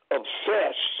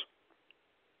obsessed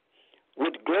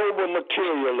with global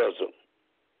materialism,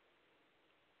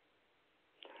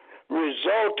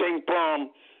 resulting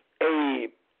from a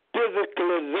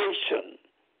physicalization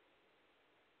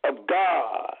of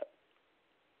God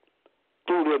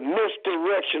through the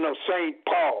misdirection of St.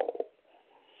 Paul,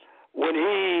 when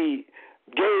he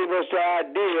gave us the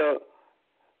idea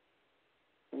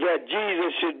that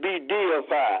Jesus should be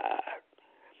deified.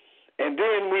 And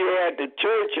then we had the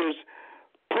churches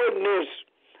putting this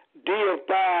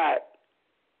deified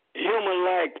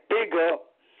human-like figure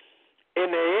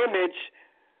in the image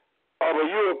of a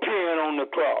European on the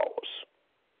cross.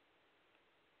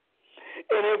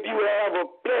 And if you have a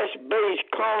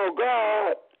flesh-based carnal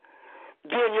God,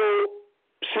 then your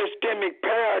systemic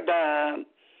paradigm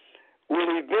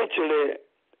will eventually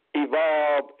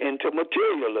evolve into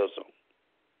materialism.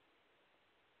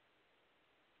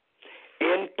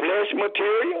 In flesh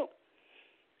material,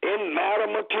 in matter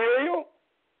material.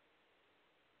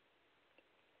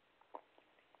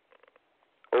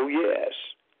 Oh, yes.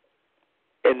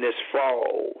 In this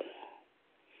fall,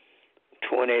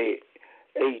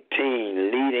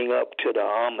 2018, leading up to the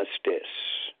armistice,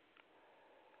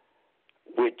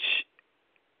 which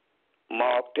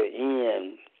marked the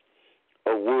end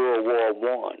of World War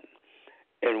I.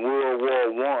 And World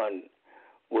War I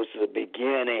was the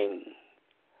beginning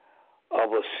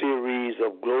of a series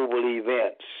of global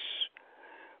events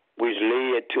which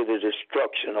led to the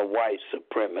destruction of white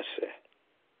supremacy.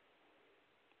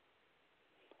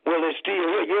 Well, it's still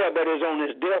here, yeah, but it's on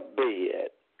his deathbed.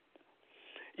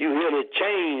 You hear the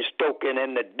chain stoking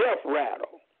and the death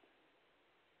rattle.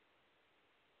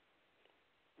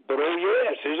 But oh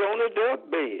yes, it's on his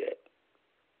deathbed.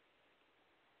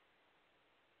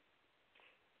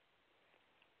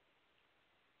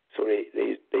 So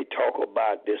they talk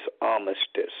about this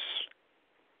armistice.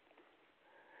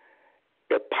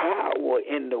 The power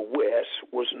in the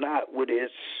West was not with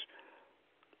its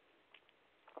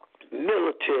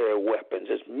military weapons,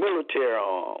 its military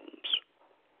arms.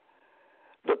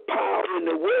 The power in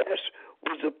the West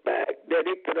was the fact that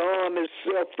it could arm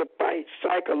itself to fight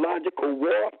psychological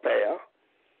warfare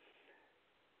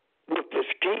with the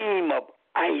scheme of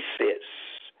ISIS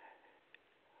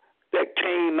that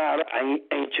came out of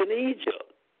ancient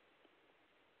Egypt.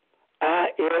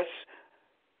 IS.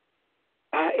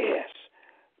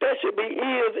 That should be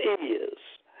is.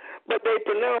 But they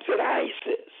pronounce it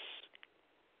ISIS.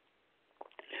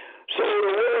 So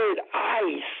the word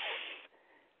ice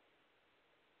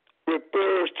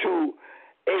refers to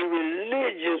a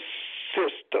religious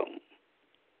system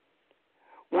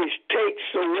which takes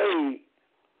away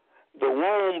the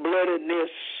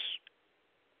warm-bloodedness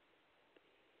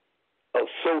of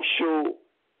social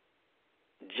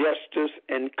justice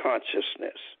and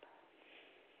consciousness.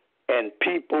 And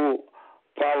people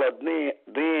follow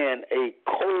then a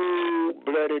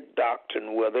cold-blooded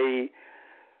doctrine where they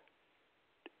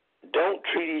don't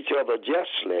treat each other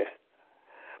justly,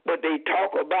 but they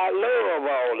talk about love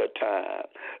all the time.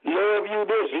 Love you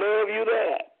this, love you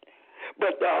that.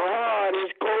 But the heart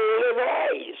is cold as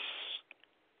ice.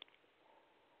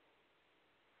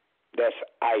 That's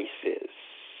ISIS,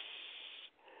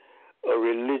 a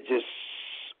religious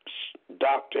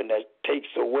doctrine that takes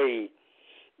away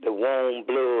the warm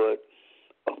blood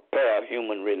of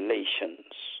parahuman relations.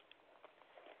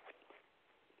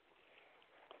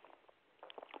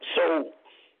 So,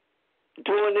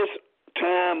 during this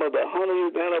time of the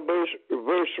 100th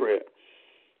anniversary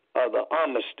of the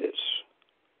armistice,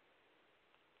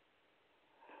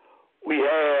 we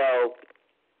have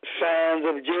signs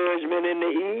of judgment in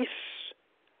the east,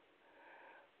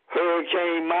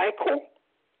 Hurricane Michael,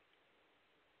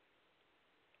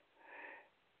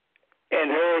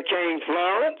 and Hurricane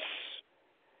Florence.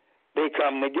 They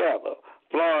come together.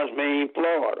 Florence means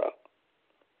Florida.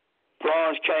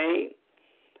 Florence came,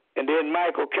 and then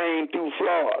Michael came through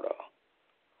Florida.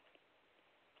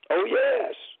 Oh,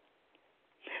 yes.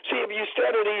 See, if you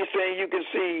study these things, you can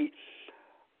see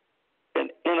an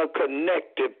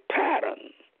interconnected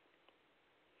pattern.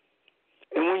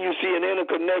 And when you see an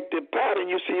interconnected pattern,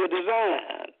 you see a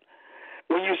design.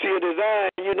 When you see a design,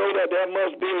 you know that there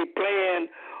must be a plan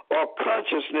or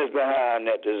consciousness behind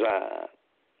that design.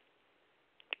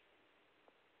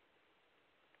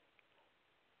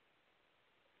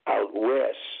 Out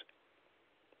west,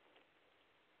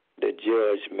 the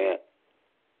judgment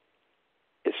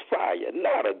is fire,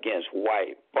 not against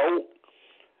white folk,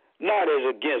 not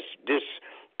as against this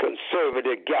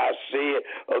conservative guy said,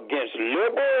 against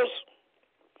liberals.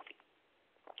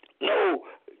 No,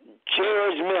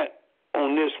 judgment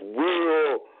on this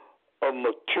world of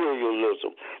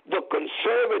materialism. The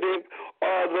conservative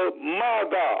are the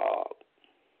Magog.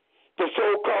 The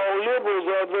so-called liberals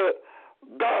are the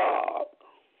God.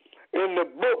 And the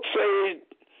book says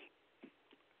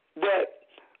that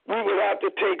we would have to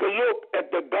take a look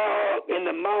at the Gog and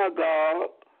the Magog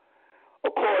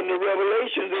according to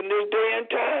Revelations in this day and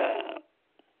time.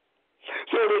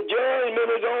 So the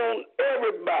judgment is on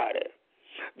everybody,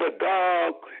 the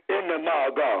Gog and the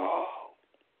Magog.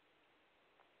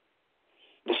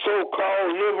 The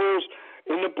so-called liberals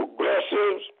and the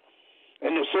progressives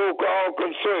and the so-called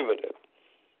conservative.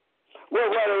 Well,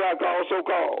 why do I call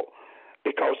so-called?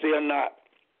 Because they are not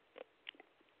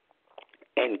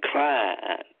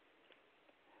inclined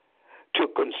to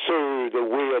conserve the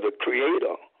way of the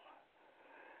Creator.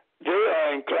 They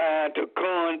are inclined to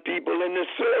con people into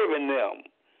serving them,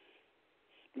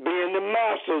 being the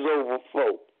masters over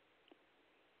folk.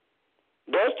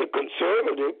 That's the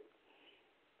conservative.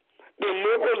 The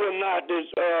liberals are not this,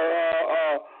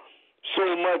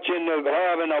 so much into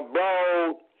having a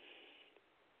broad,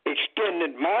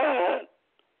 extended mind,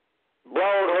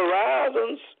 broad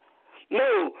horizons.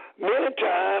 No, many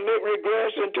times it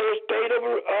regrets into a state of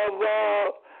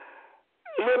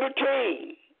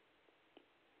libertine,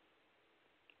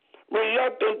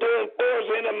 reluctant to enforce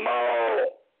any moral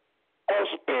or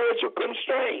spiritual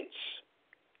constraints.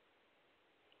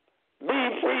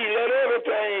 Be free, let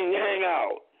everything hang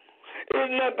out.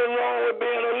 There's nothing wrong with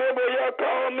being a liberal. Y'all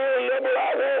call me a liberal.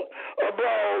 I want a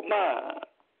broad mind.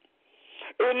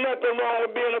 There's There's nothing wrong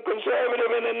with being a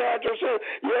conservative in the natural sense.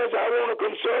 Yes, I want to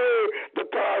conserve the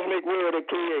cosmic world of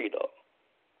Creator.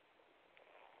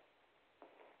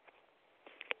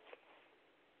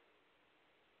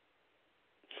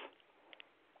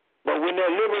 But when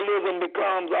that liberalism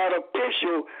becomes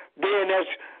artificial, then that's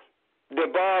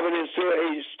devolving into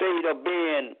a state of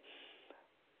being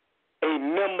a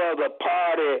member of the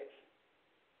party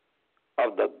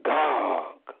of the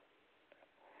Gog.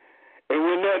 And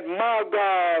when that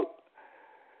Magog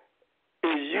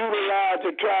is utilized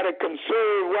to try to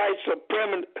conserve white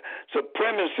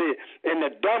supremacy and the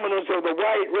dominance of the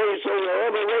white race over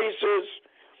other races,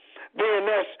 then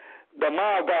that's the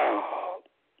Magog.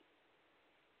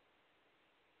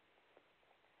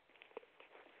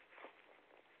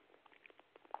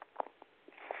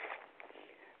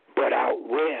 But out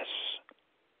west,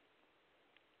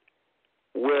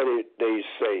 where did they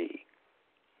say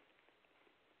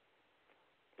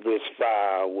this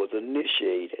fire was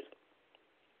initiated?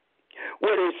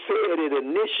 What they said it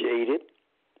initiated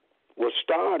was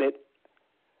started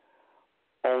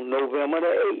on November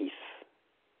the 8th.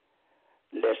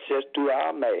 Let's just do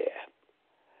our math.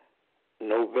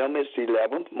 November is the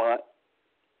 11th month.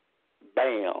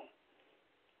 Bam.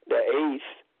 The 8th,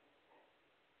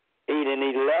 8 and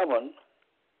 11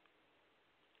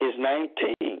 is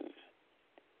 19.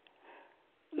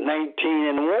 19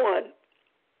 and 1.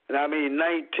 And I mean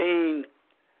 19,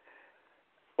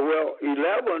 well,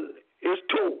 11 is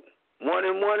 2. 1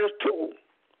 and 1 is 2.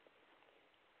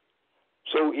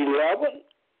 So 11,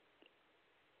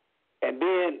 and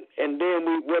then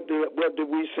we what did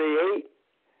we say 8?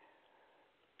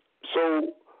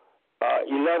 So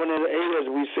 11 and 8, as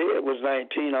we said, was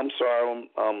 19. I'm sorry,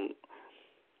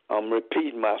 I'm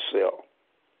repeating myself.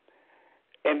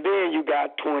 And then you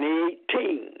got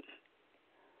 2018.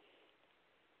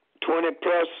 20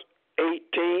 plus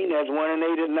 18, that's 1 and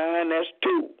 8 is 9, that's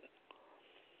 2.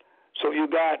 So you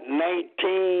got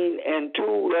 19 and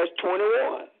 2, that's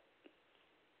 21.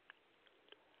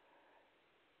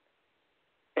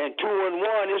 And 2 and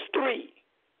 1 is 3.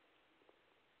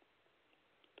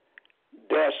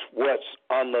 That's what's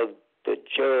under the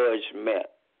judgment.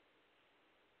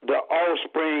 The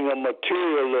offspring of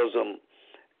materialism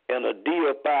and a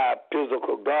deified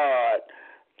physical God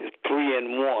is 3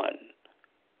 and 1.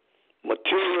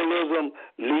 Materialism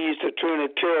leads to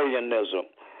Trinitarianism.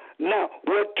 Now,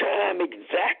 what time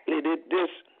exactly did this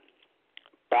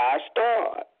fire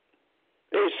start?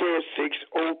 They said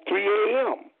 6:03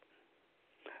 a.m.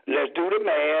 Let's do the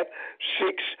math.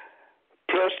 6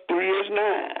 plus 3 is 9.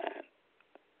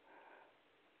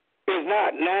 Is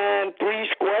not 9 3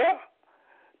 square?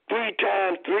 3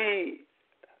 times 3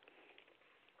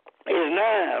 is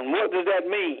 9. What does that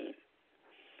mean?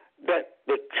 That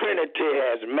the Trinity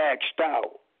has maxed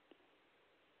out.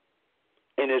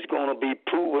 And it's going to be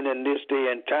proven in this day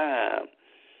and time.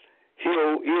 Hear,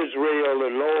 O Israel, the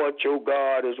Lord your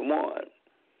God is one.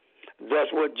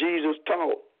 That's what Jesus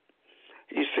taught.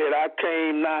 He said, I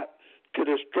came not to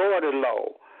destroy the law.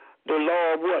 The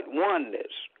law of what?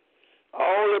 Oneness.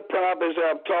 All the prophets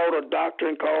have taught a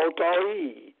doctrine called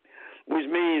Tawhid, which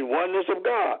means oneness of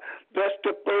God. That's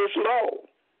the first law.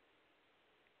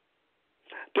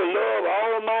 To love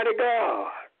Almighty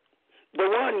God, the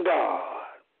one God.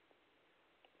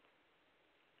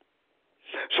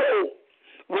 So,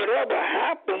 whatever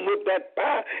happened with that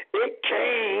fire, it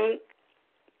came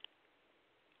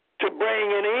to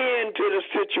bring an end to the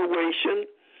situation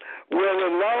where the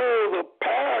laws of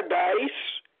paradise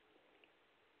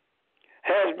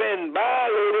has been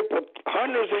violated for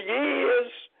hundreds of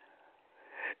years,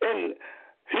 and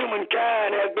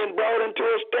humankind has been brought into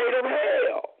a state of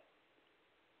hell.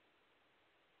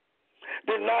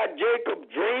 Did not Jacob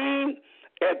dream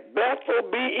at Bethel,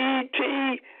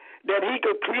 B-E-T, that he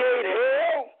could create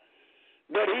hell?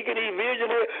 That he could envision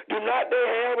it? Do not they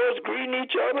have us greeting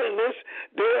each other in this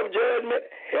day of judgment?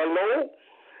 Hello?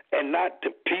 And not the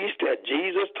peace that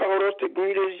Jesus taught us to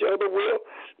greet each other with,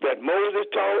 that Moses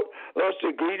taught us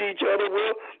to greet each other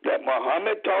with, that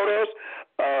Muhammad taught us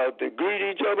to greet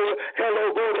each other with.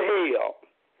 Hello, go to hell.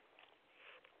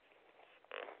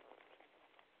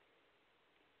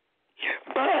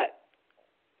 But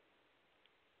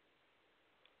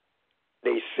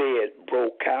they say it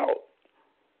broke out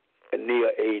near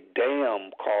a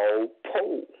dam called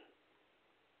Po.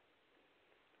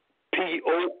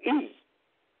 P-O-E.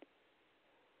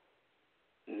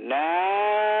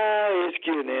 Now it's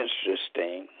getting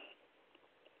interesting.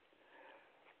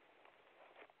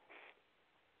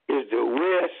 Is the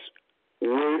West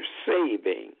worth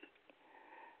saving?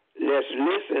 Let's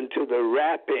listen to the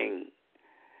rapping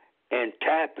and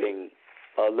tapping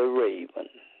of the raven.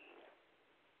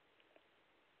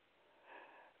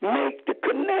 make the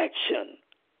connection.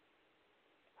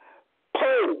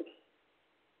 Poe.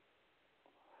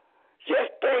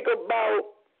 Just think about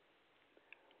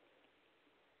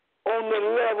on the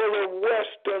level of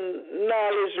Western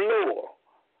knowledge lore.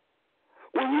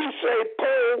 When you say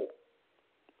Poe,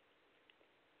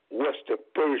 what's the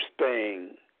first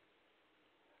thing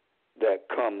that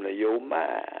come to your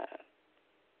mind?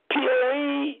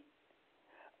 POE?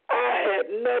 I had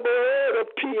never heard of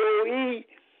POE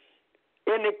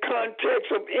in the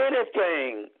context of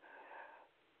anything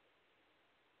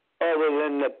other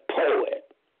than the poet,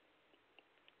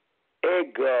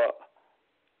 Edgar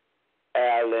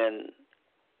Allan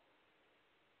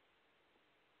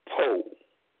Poe,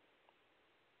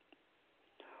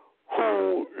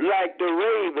 who, like the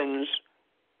Ravens,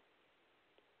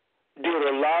 did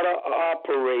a lot of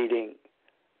operating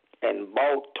in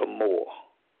Baltimore.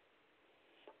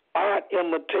 Art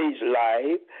imitates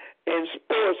life, and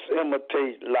sports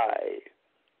imitates life.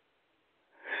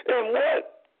 And what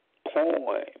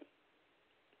poem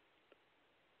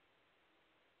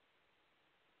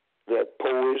that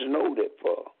Poe is noted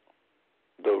for?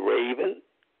 The Raven.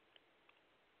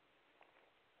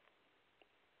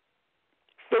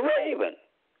 The Raven.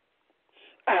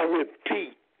 I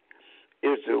repeat,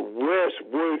 is the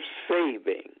West worth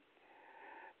saving?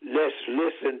 Let's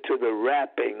listen to the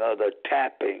rapping or the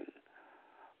tapping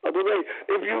of the raven.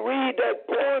 If you read that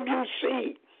poem, you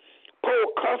see Poe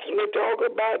constantly talk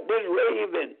about this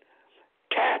raven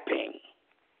tapping.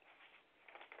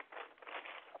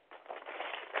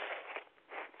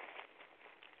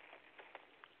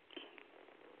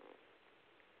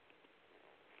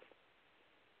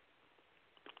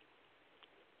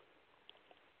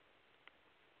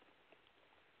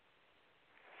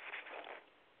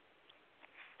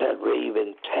 That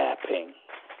raven tapping.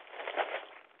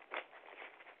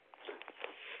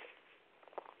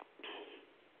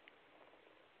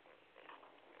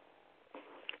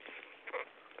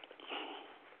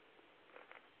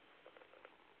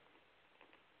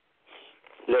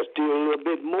 Let's do a little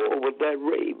bit more with that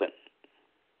raven.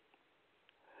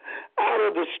 Out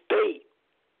of the state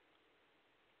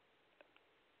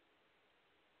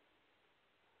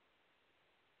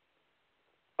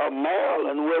of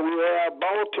Maryland, where we have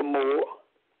Baltimore,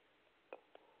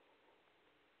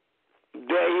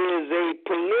 there is a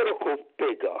political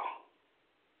figure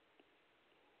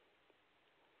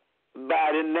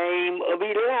by the name of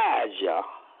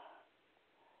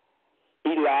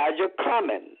Elijah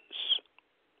Cummings.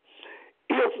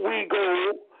 If we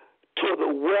go to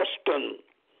the Western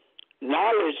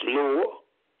knowledge lore,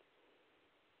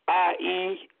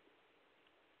 i.e.,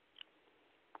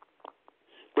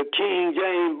 the King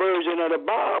James Version of the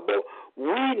Bible,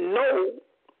 we know,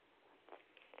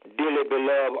 dearly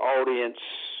beloved audience,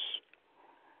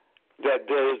 that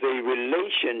there is a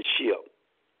relationship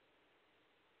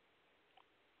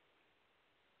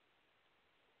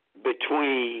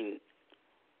between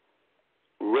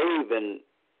Raven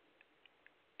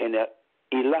and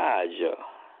Elijah.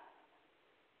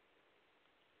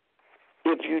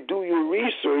 If you do your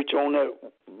research on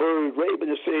that bird raven,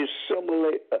 it says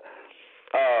similar.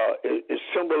 It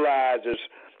symbolizes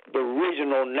the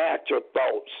original natural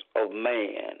thoughts of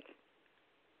man.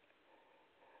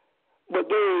 But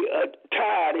they are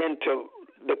tied into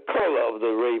the color of the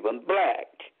raven, black.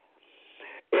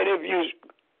 And if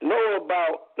you know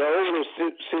about the holy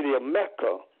city of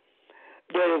Mecca,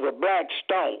 there is a black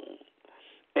stone.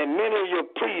 And many of your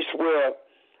priests wear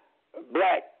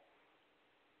black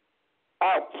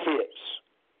outfits.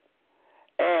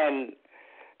 And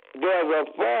there's a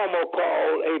formal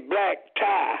called a black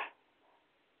tie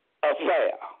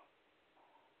affair.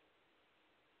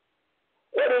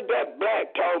 What is that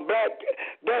black talk? Black,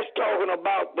 that's talking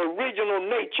about the original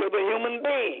nature of the human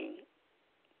being.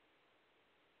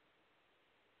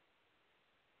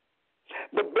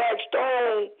 The black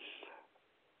stone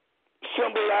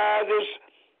symbolizes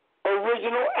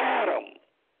original Adam.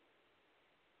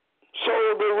 So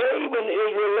the raven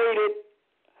is related.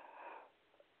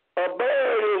 A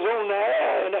bird is on the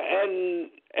air,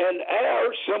 and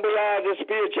air symbolizes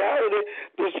spirituality,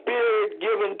 the spirit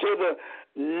given to the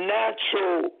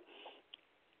natural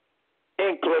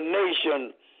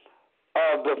inclination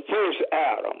of the first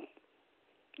Adam,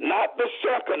 not the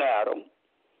second Adam,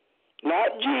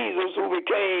 not Jesus who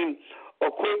became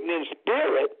a quickening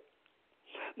spirit,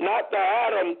 not the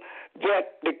Adam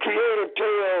that the Creator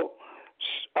told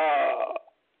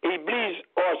Iblis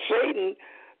or Satan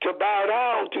to bow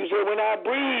down to. So when I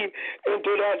breathe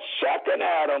into that second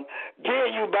Adam,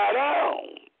 then you bow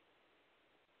down.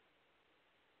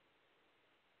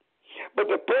 But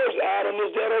the first Adam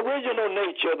is that original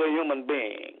nature of the human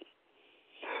being.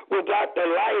 without the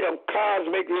light of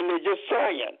cosmic religious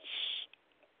science.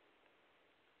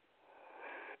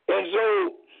 And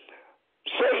so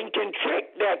Satan can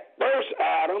trick that first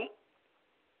Adam,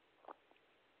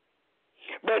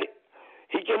 but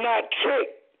he cannot trick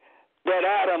that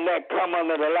Adam that come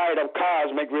under the light of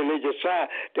cosmic religious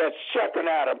science, that second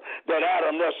Adam, that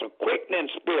Adam that's a quickening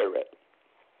spirit.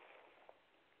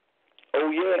 Oh,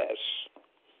 yes.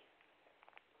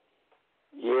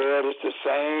 Yeah, it's the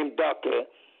same ducky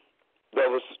that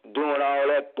was doing all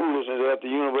that foolishness at the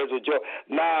University of Georgia.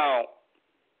 Now,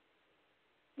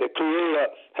 the Creator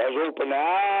has opened the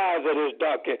eyes of this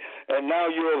ducky, and now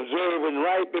you're observing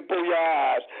right before your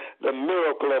eyes the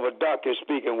miracle of a ducky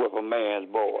speaking with a man's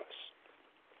voice.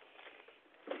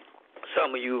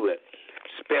 Some of you,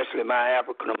 especially my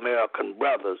African-American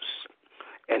brothers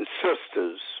and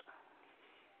sisters,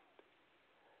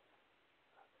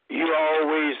 you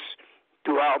always,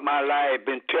 throughout my life,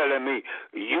 been telling me,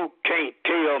 you can't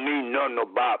tell me nothing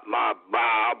about my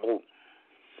Bible.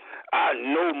 I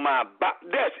know my Bible.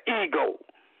 That's ego.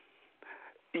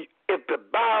 If the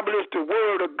Bible is the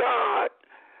Word of God,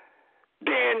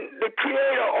 then the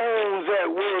Creator owns that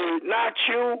Word, not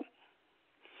you.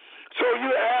 So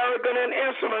you're arrogant and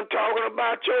insolent talking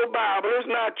about your Bible. It's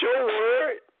not your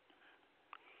Word.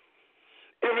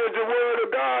 If it's the Word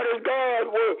of God, it's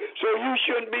God's Word. So you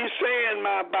shouldn't be saying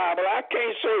my Bible. I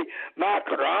can't say my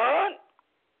Quran.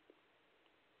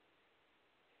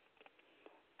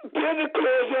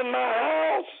 Physically is in my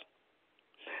house.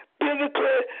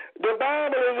 Physically, the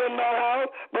Bible is in my house,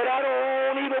 but I don't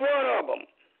own either one of them.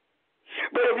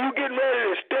 But if you're getting ready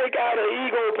to stake out an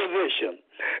ego position,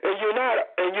 and you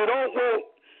don't want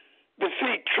to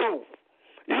seek truth,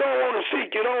 you don't want to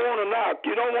seek, you don't want to knock,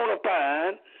 you don't want to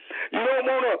find, you don't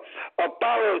want to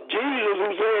follow Jesus who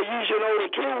said you should know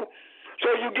the truth. So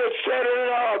you get set in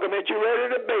an argument, you're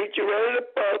ready to debate, you're ready to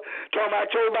fuss, talking about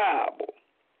your Bible.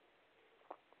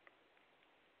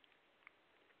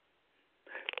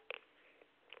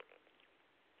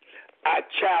 I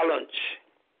challenge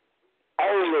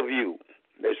all of you,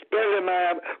 especially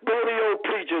go to your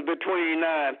preachers between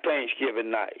now and Thanksgiving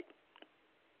night.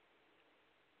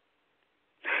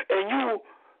 And you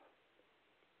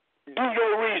do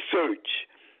your research,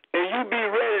 and you be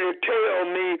ready to tell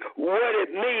me what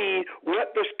it means,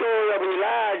 what the story of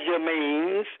Elijah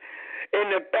means,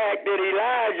 and the fact that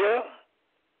Elijah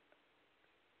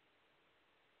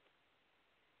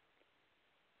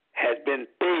has been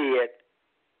fed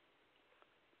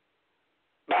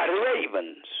by the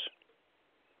ravens.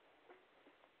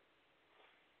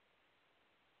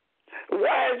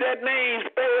 Why is that name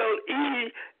spelled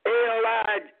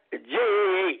E-L-I-J-H?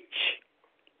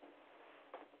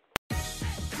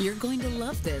 You're going to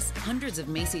love this. Hundreds of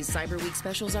Macy's Cyber Week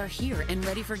specials are here and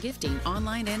ready for gifting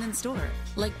online and in store.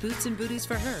 Like boots and booties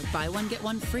for her, buy one, get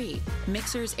one free.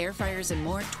 Mixers, air fryers, and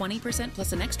more, 20%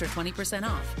 plus an extra 20%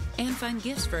 off. And find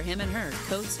gifts for him and her,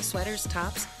 coats, sweaters,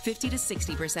 tops, 50 to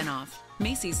 60% off.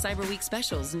 Macy's Cyber Week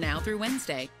specials now through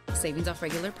Wednesday. Savings off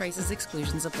regular prices,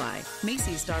 exclusions apply.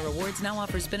 Macy's Star Rewards now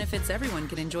offers benefits everyone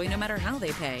can enjoy no matter how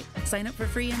they pay. Sign up for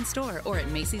free in store or at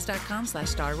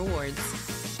Macys.com/Star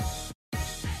Rewards.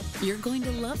 You're going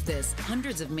to love this.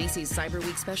 Hundreds of Macy's Cyber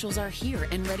Week specials are here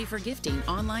and ready for gifting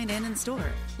online and in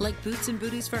store. Like boots and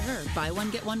booties for her, buy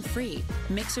one, get one free.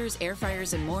 Mixers, air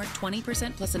fryers, and more,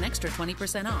 20% plus an extra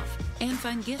 20% off. And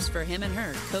find gifts for him and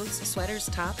her, coats, sweaters,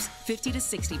 tops, 50 to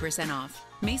 60% off.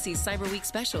 Macy's Cyber Week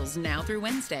specials now through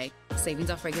Wednesday.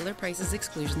 Savings off regular prices,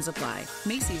 exclusions apply.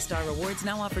 Macy's Star Rewards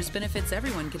now offers benefits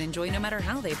everyone can enjoy no matter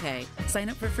how they pay. Sign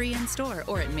up for free in store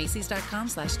or at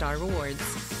Macys.com/Star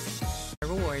Rewards.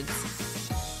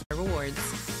 Rewards. Rewards.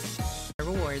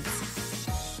 Rewards.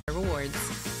 Rewards.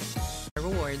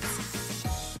 Rewards.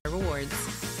 Rewards.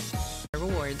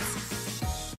 Rewards.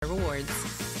 Rewards.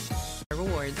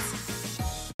 Rewards.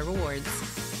 Rewards.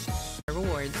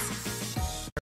 Rewards.